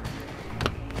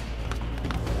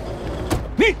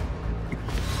你。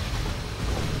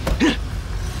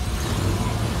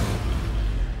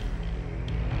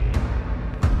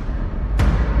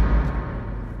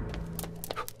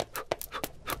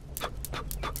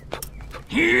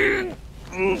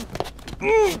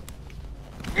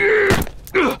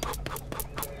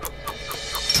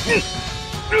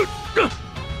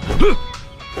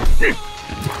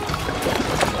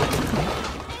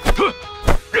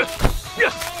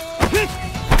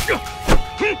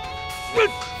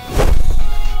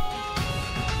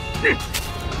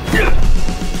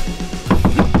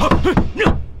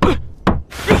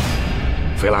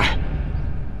飞来，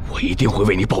我一定会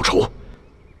为你报仇，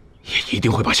也一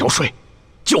定会把小水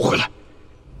救回来。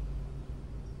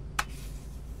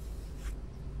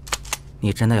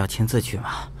你真的要亲自去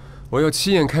吗？我要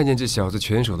亲眼看见这小子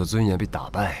拳手的尊严被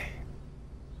打败，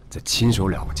再亲手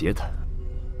了结他，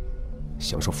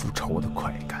享受复仇的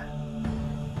快感。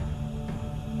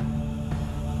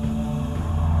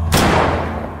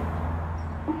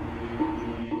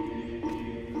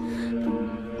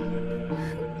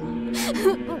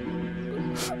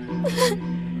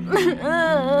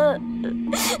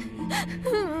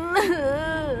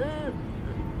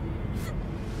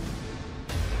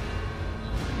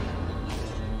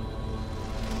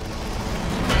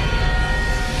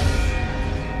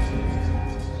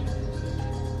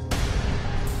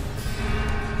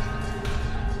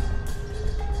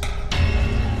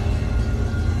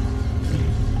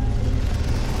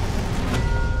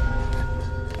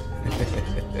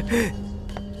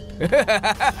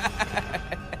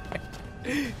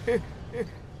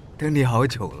等你好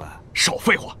久了。少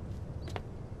废话。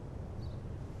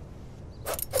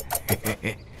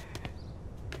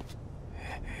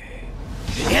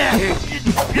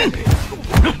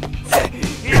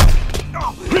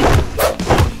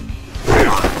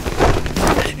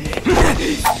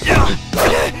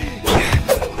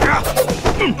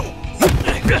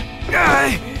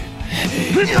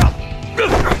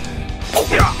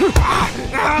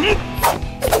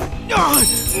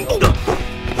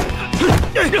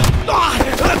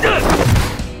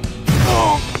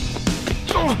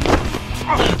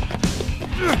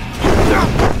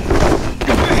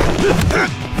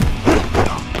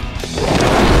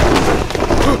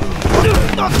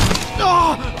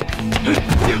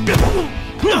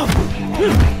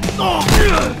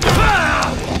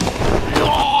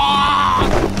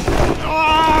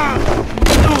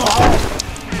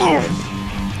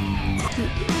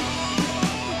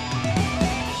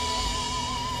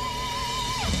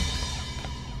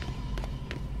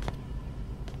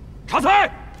查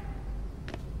财！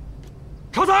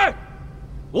查财！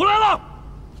我来了！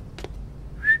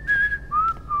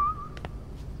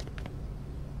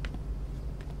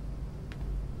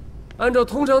按照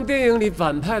通常电影里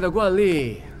反派的惯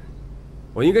例，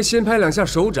我应该先拍2下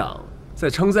手掌，再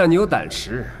称赞你有胆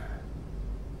识。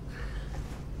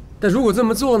但如果这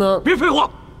么做呢？别废话！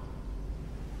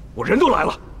我人都来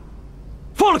了，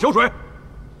放了小水。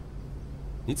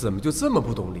你怎么就这么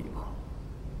不懂礼貌？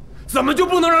怎么就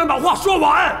不能让人把话说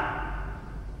完？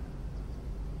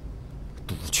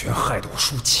赌拳害得我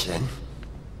输钱，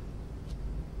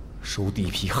收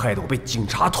地皮害得我被警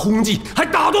察通缉，还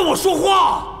打断我说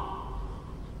话。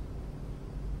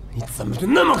你怎么就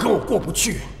那么跟我过不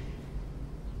去？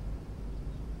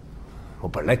我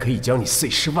本来可以将你碎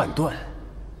尸万段，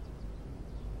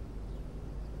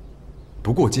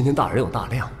不过今天大人有大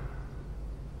量，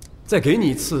再给你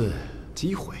一次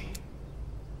机会。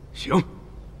行，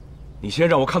你先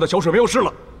让我看到小水没有事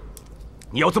了，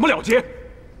你要怎么了结？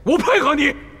我配合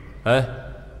你。哎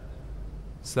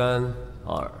，3、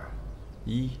2、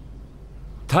1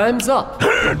 ，Time's up！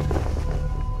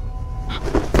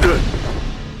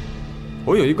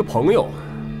 我有一个朋友，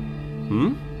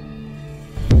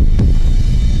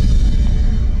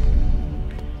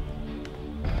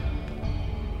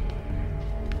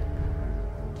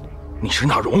你是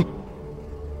纳荣？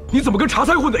你怎么跟茶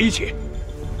菜混在一起？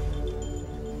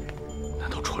难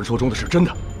道传说中的是真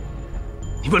的？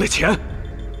你为了钱，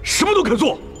什么都肯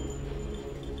做？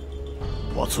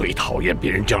我最讨厌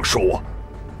别人这样说我。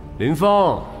林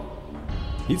峰，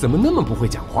你怎么那么不会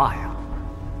讲话呀？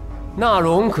纳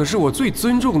荣可是我最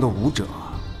尊重的武者。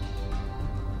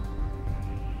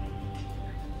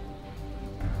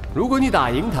如果你打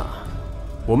赢他，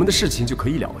我们的事情就可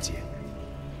以了结；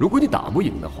如果你打不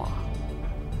赢的话，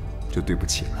就对不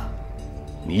起了。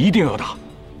你一定要打，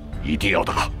一定要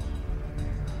打。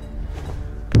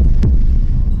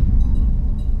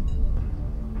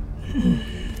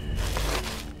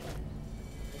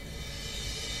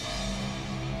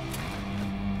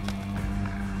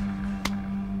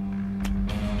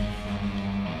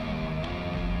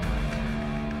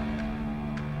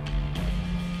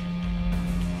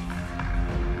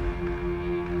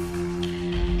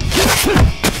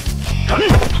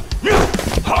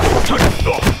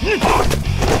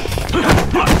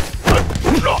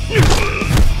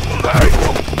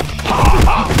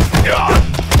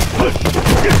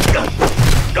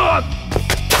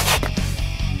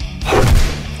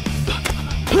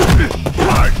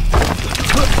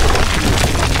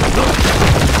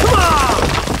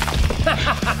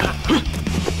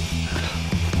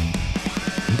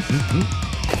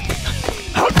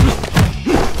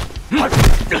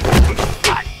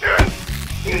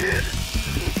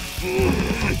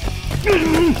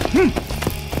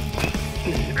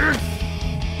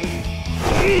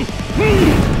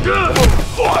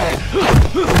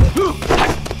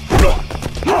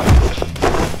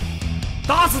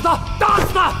打死他！打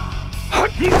死他！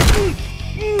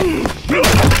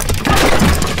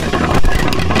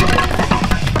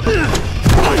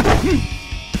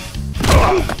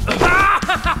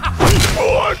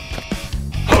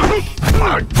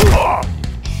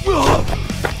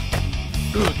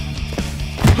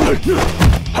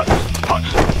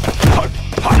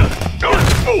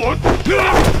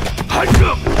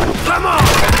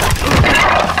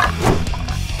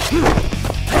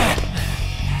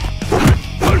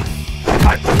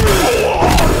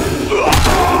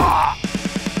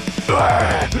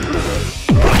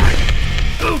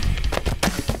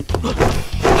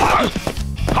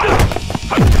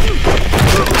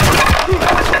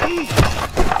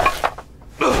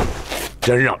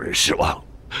真让人失望。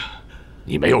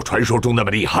你没有传说中那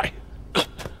么厉害。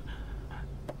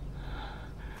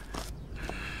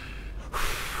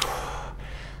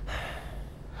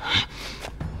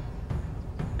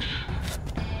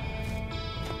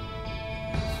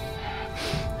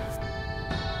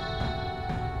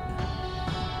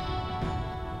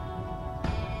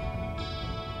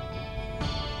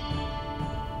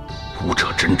武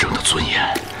者真正的尊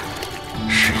严，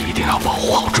是一定要保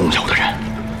护好重要的人，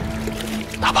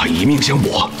哪怕以命相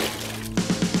搏。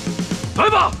来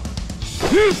吧！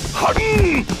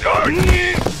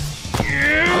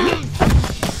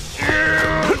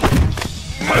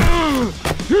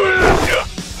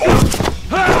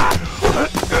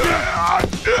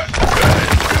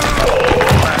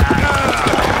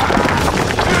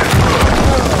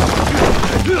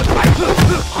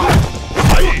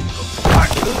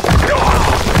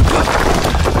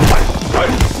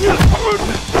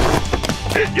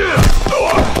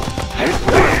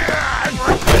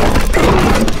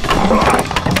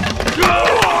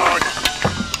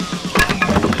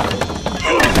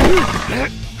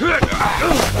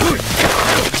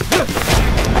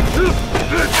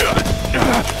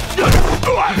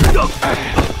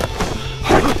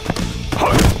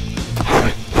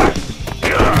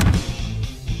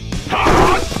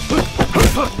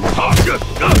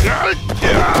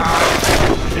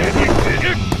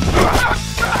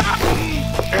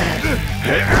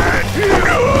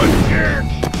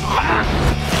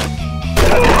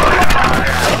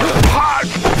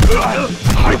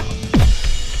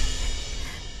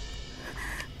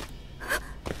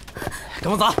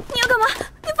跟我走！你要干嘛？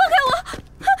你放开我！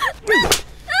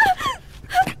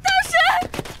大师！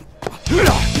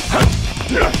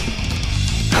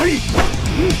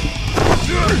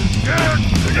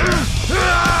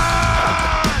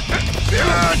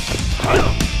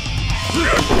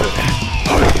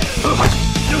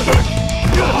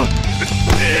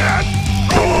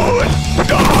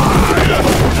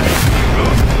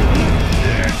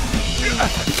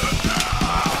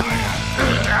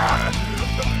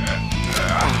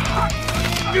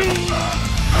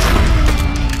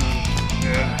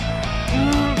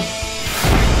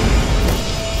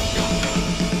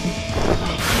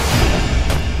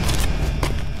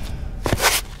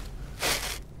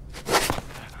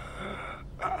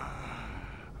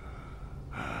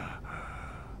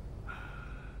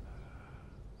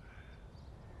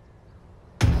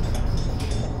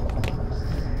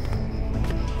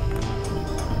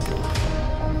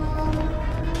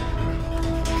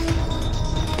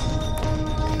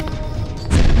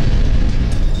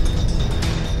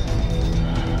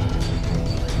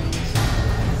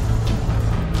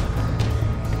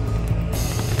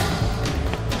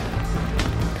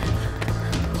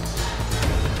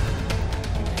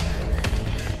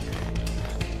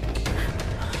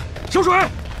小水，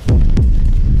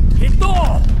别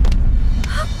动！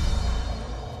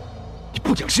你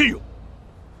不讲信用，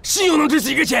信用能值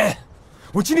几个钱？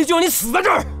我今天就让你死在这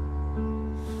儿！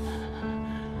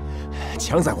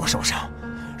枪在我手上，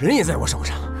人也在我手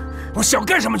上，我想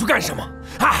干什么就干什么。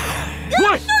哎，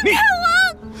喂，你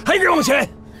还敢往前？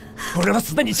我让他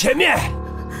死在你前面！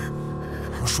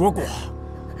我说过，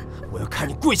我要看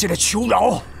你跪下来求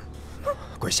饶。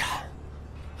跪下，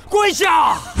跪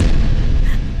下！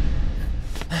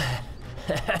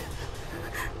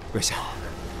跪下！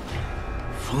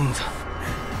疯子，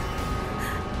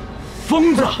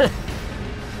疯子！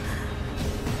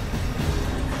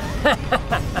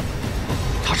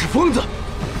他是疯子，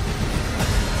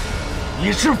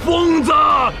你是疯子！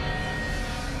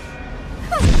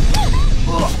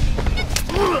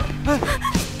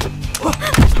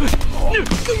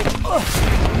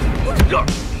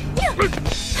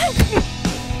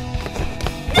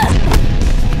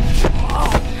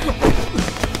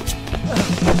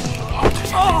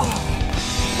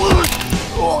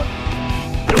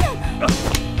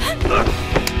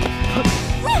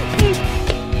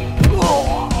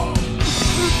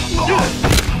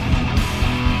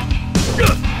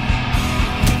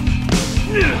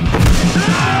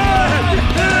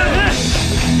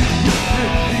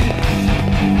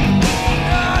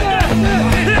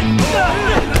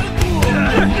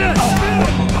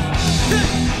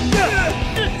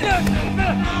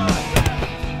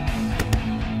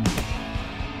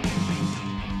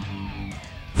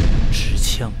持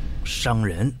枪伤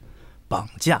人、绑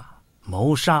架、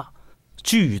谋杀、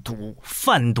聚赌、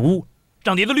贩毒，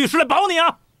让你的律师来保你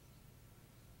啊！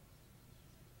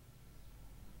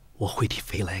我会替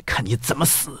飞来看你怎么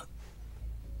死。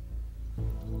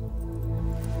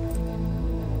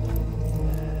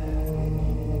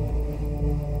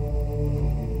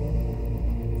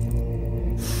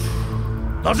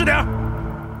老实点儿。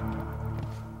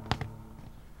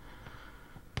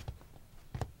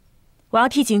我要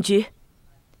替警局，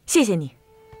谢谢你。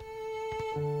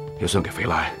也算给肥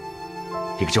来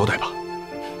一个交代吧。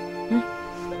嗯。